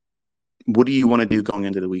 What do you want to do going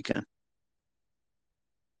into the weekend?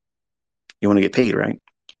 You want to get paid, right?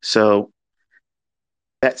 So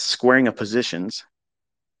that squaring of positions,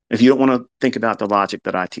 if you don't want to think about the logic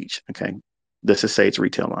that I teach, okay, this is say it's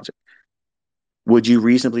retail logic. Would you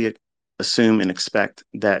reasonably assume and expect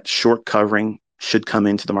that short covering should come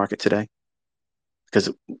into the market today? Because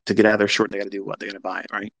to get out of their short, they got to do what? They got to buy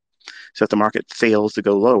it, right? So if the market fails to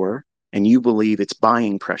go lower and you believe it's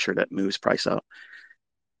buying pressure that moves price up,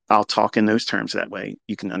 I'll talk in those terms. That way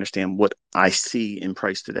you can understand what I see in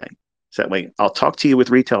price today. So that way I'll talk to you with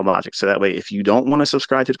retail logic. So that way, if you don't want to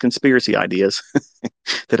subscribe to the conspiracy ideas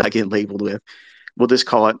that I get labeled with, we'll just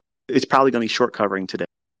call it, it's probably going to be short covering today.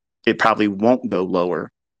 It probably won't go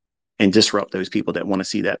lower and disrupt those people that want to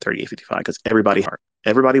see that 38.55 because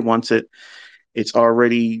everybody wants it. It's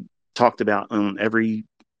already talked about on every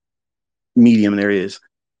medium there is.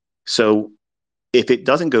 So if it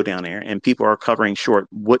doesn't go down there and people are covering short,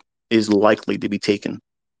 what is likely to be taken?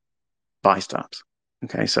 Buy stops.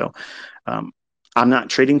 Okay, so um, I'm not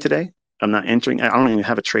trading today. I'm not entering. I don't even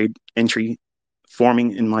have a trade entry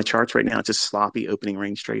forming in my charts right now. It's just sloppy opening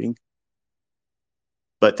range trading.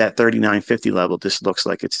 But that 39.50 level just looks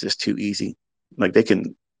like it's just too easy. Like they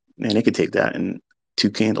could take that in two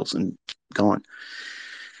candles and gone.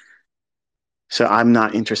 So I'm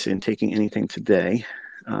not interested in taking anything today.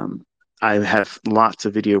 Um, I have lots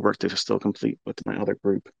of video work to still complete with my other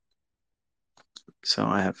group. So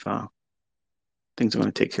I have things I'm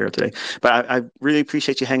going to take care of today. But I really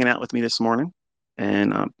appreciate you hanging out with me this morning.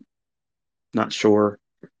 And I'm not sure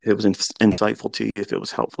if it was insightful to you, if it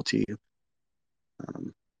was helpful to you.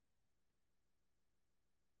 Um,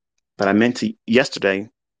 but I meant to yesterday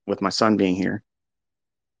with my son being here,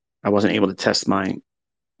 I wasn't able to test my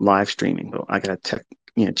live streaming. But I got to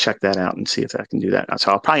check that out and see if I can do that.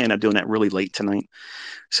 So I'll probably end up doing that really late tonight.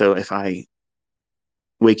 So if I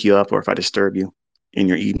wake you up or if I disturb you in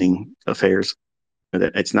your evening affairs,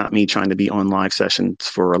 that it's not me trying to be on live sessions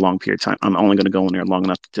for a long period of time. I'm only going to go in there long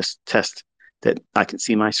enough to just test that I can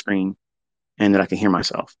see my screen and that I can hear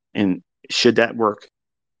myself. And should that work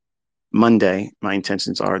Monday, my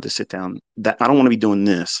intentions are to sit down. That I don't want to be doing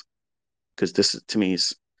this because this to me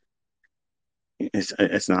is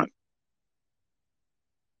it's not.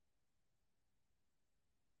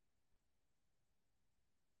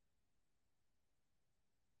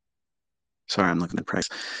 Sorry, I'm looking at price.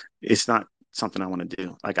 It's not something I want to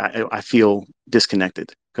do. Like I feel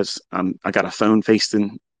disconnected because I got a phone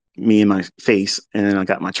facing me in my face, and then I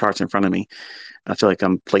got my charts in front of me. I feel like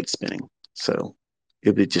I'm plate spinning. So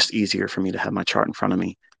it'd be just easier for me to have my chart in front of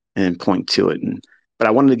me and point to it. But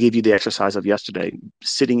I wanted to give you the exercise of yesterday,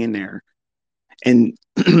 sitting in there and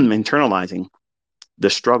internalizing the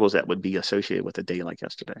struggles that would be associated with a day like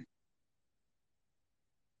yesterday.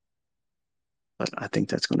 But I think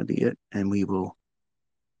that's going to be it. And we will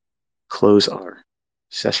close our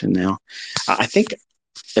session now. I think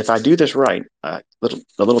if I do this right, the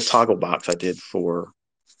little toggle box I did for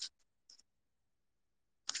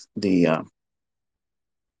the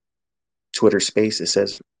Twitter space, it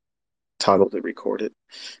says toggle to record it.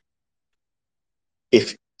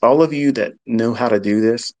 If all of you that know how to do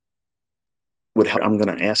this would help, I'm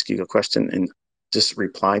going to ask you a question and just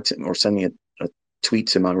reply to or send me a tweet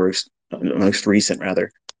to my most recent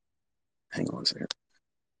rather. Hang on a second.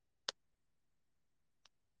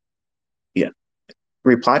 Yeah.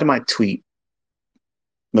 Reply to my tweet,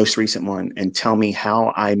 most recent one, and tell me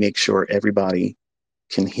how I make sure everybody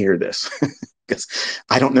can hear this because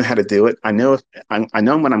I don't know how to do it. I know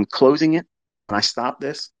when I'm closing it, when I stop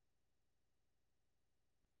this,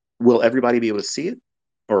 will everybody be able to see it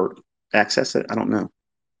or access it? I don't know.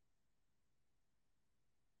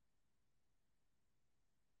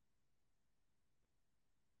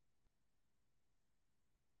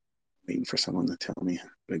 Waiting for someone to tell me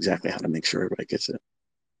exactly how to make sure everybody gets it.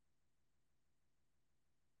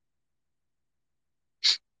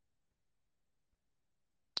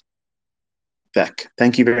 Beck,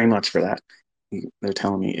 thank you very much for that. They're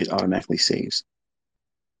telling me it automatically saves.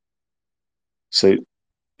 So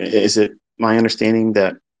is it my understanding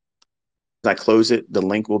that as I close it, the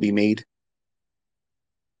link will be made?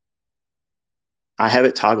 I have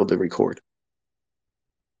it toggled to record.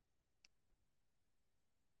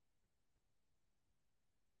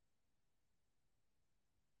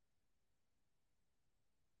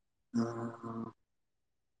 All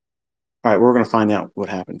right, we're going to find out what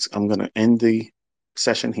happens. I'm going to end the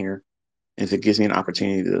session here. If it gives me an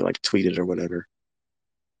opportunity to like tweet it or whatever,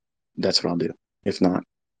 that's what I'll do. If not,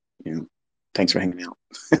 you know, thanks for hanging out.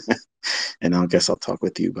 And I guess I'll talk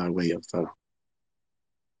with you by way of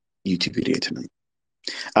YouTube video tonight.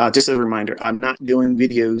 Just a reminder, I'm not doing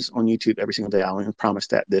videos on YouTube every single day. I'll promise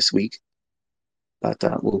that this week, but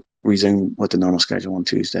we'll resume with the normal schedule on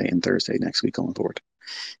Tuesday and Thursday next week on board.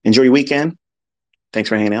 Enjoy your weekend. Thanks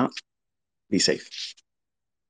for hanging out. Be safe.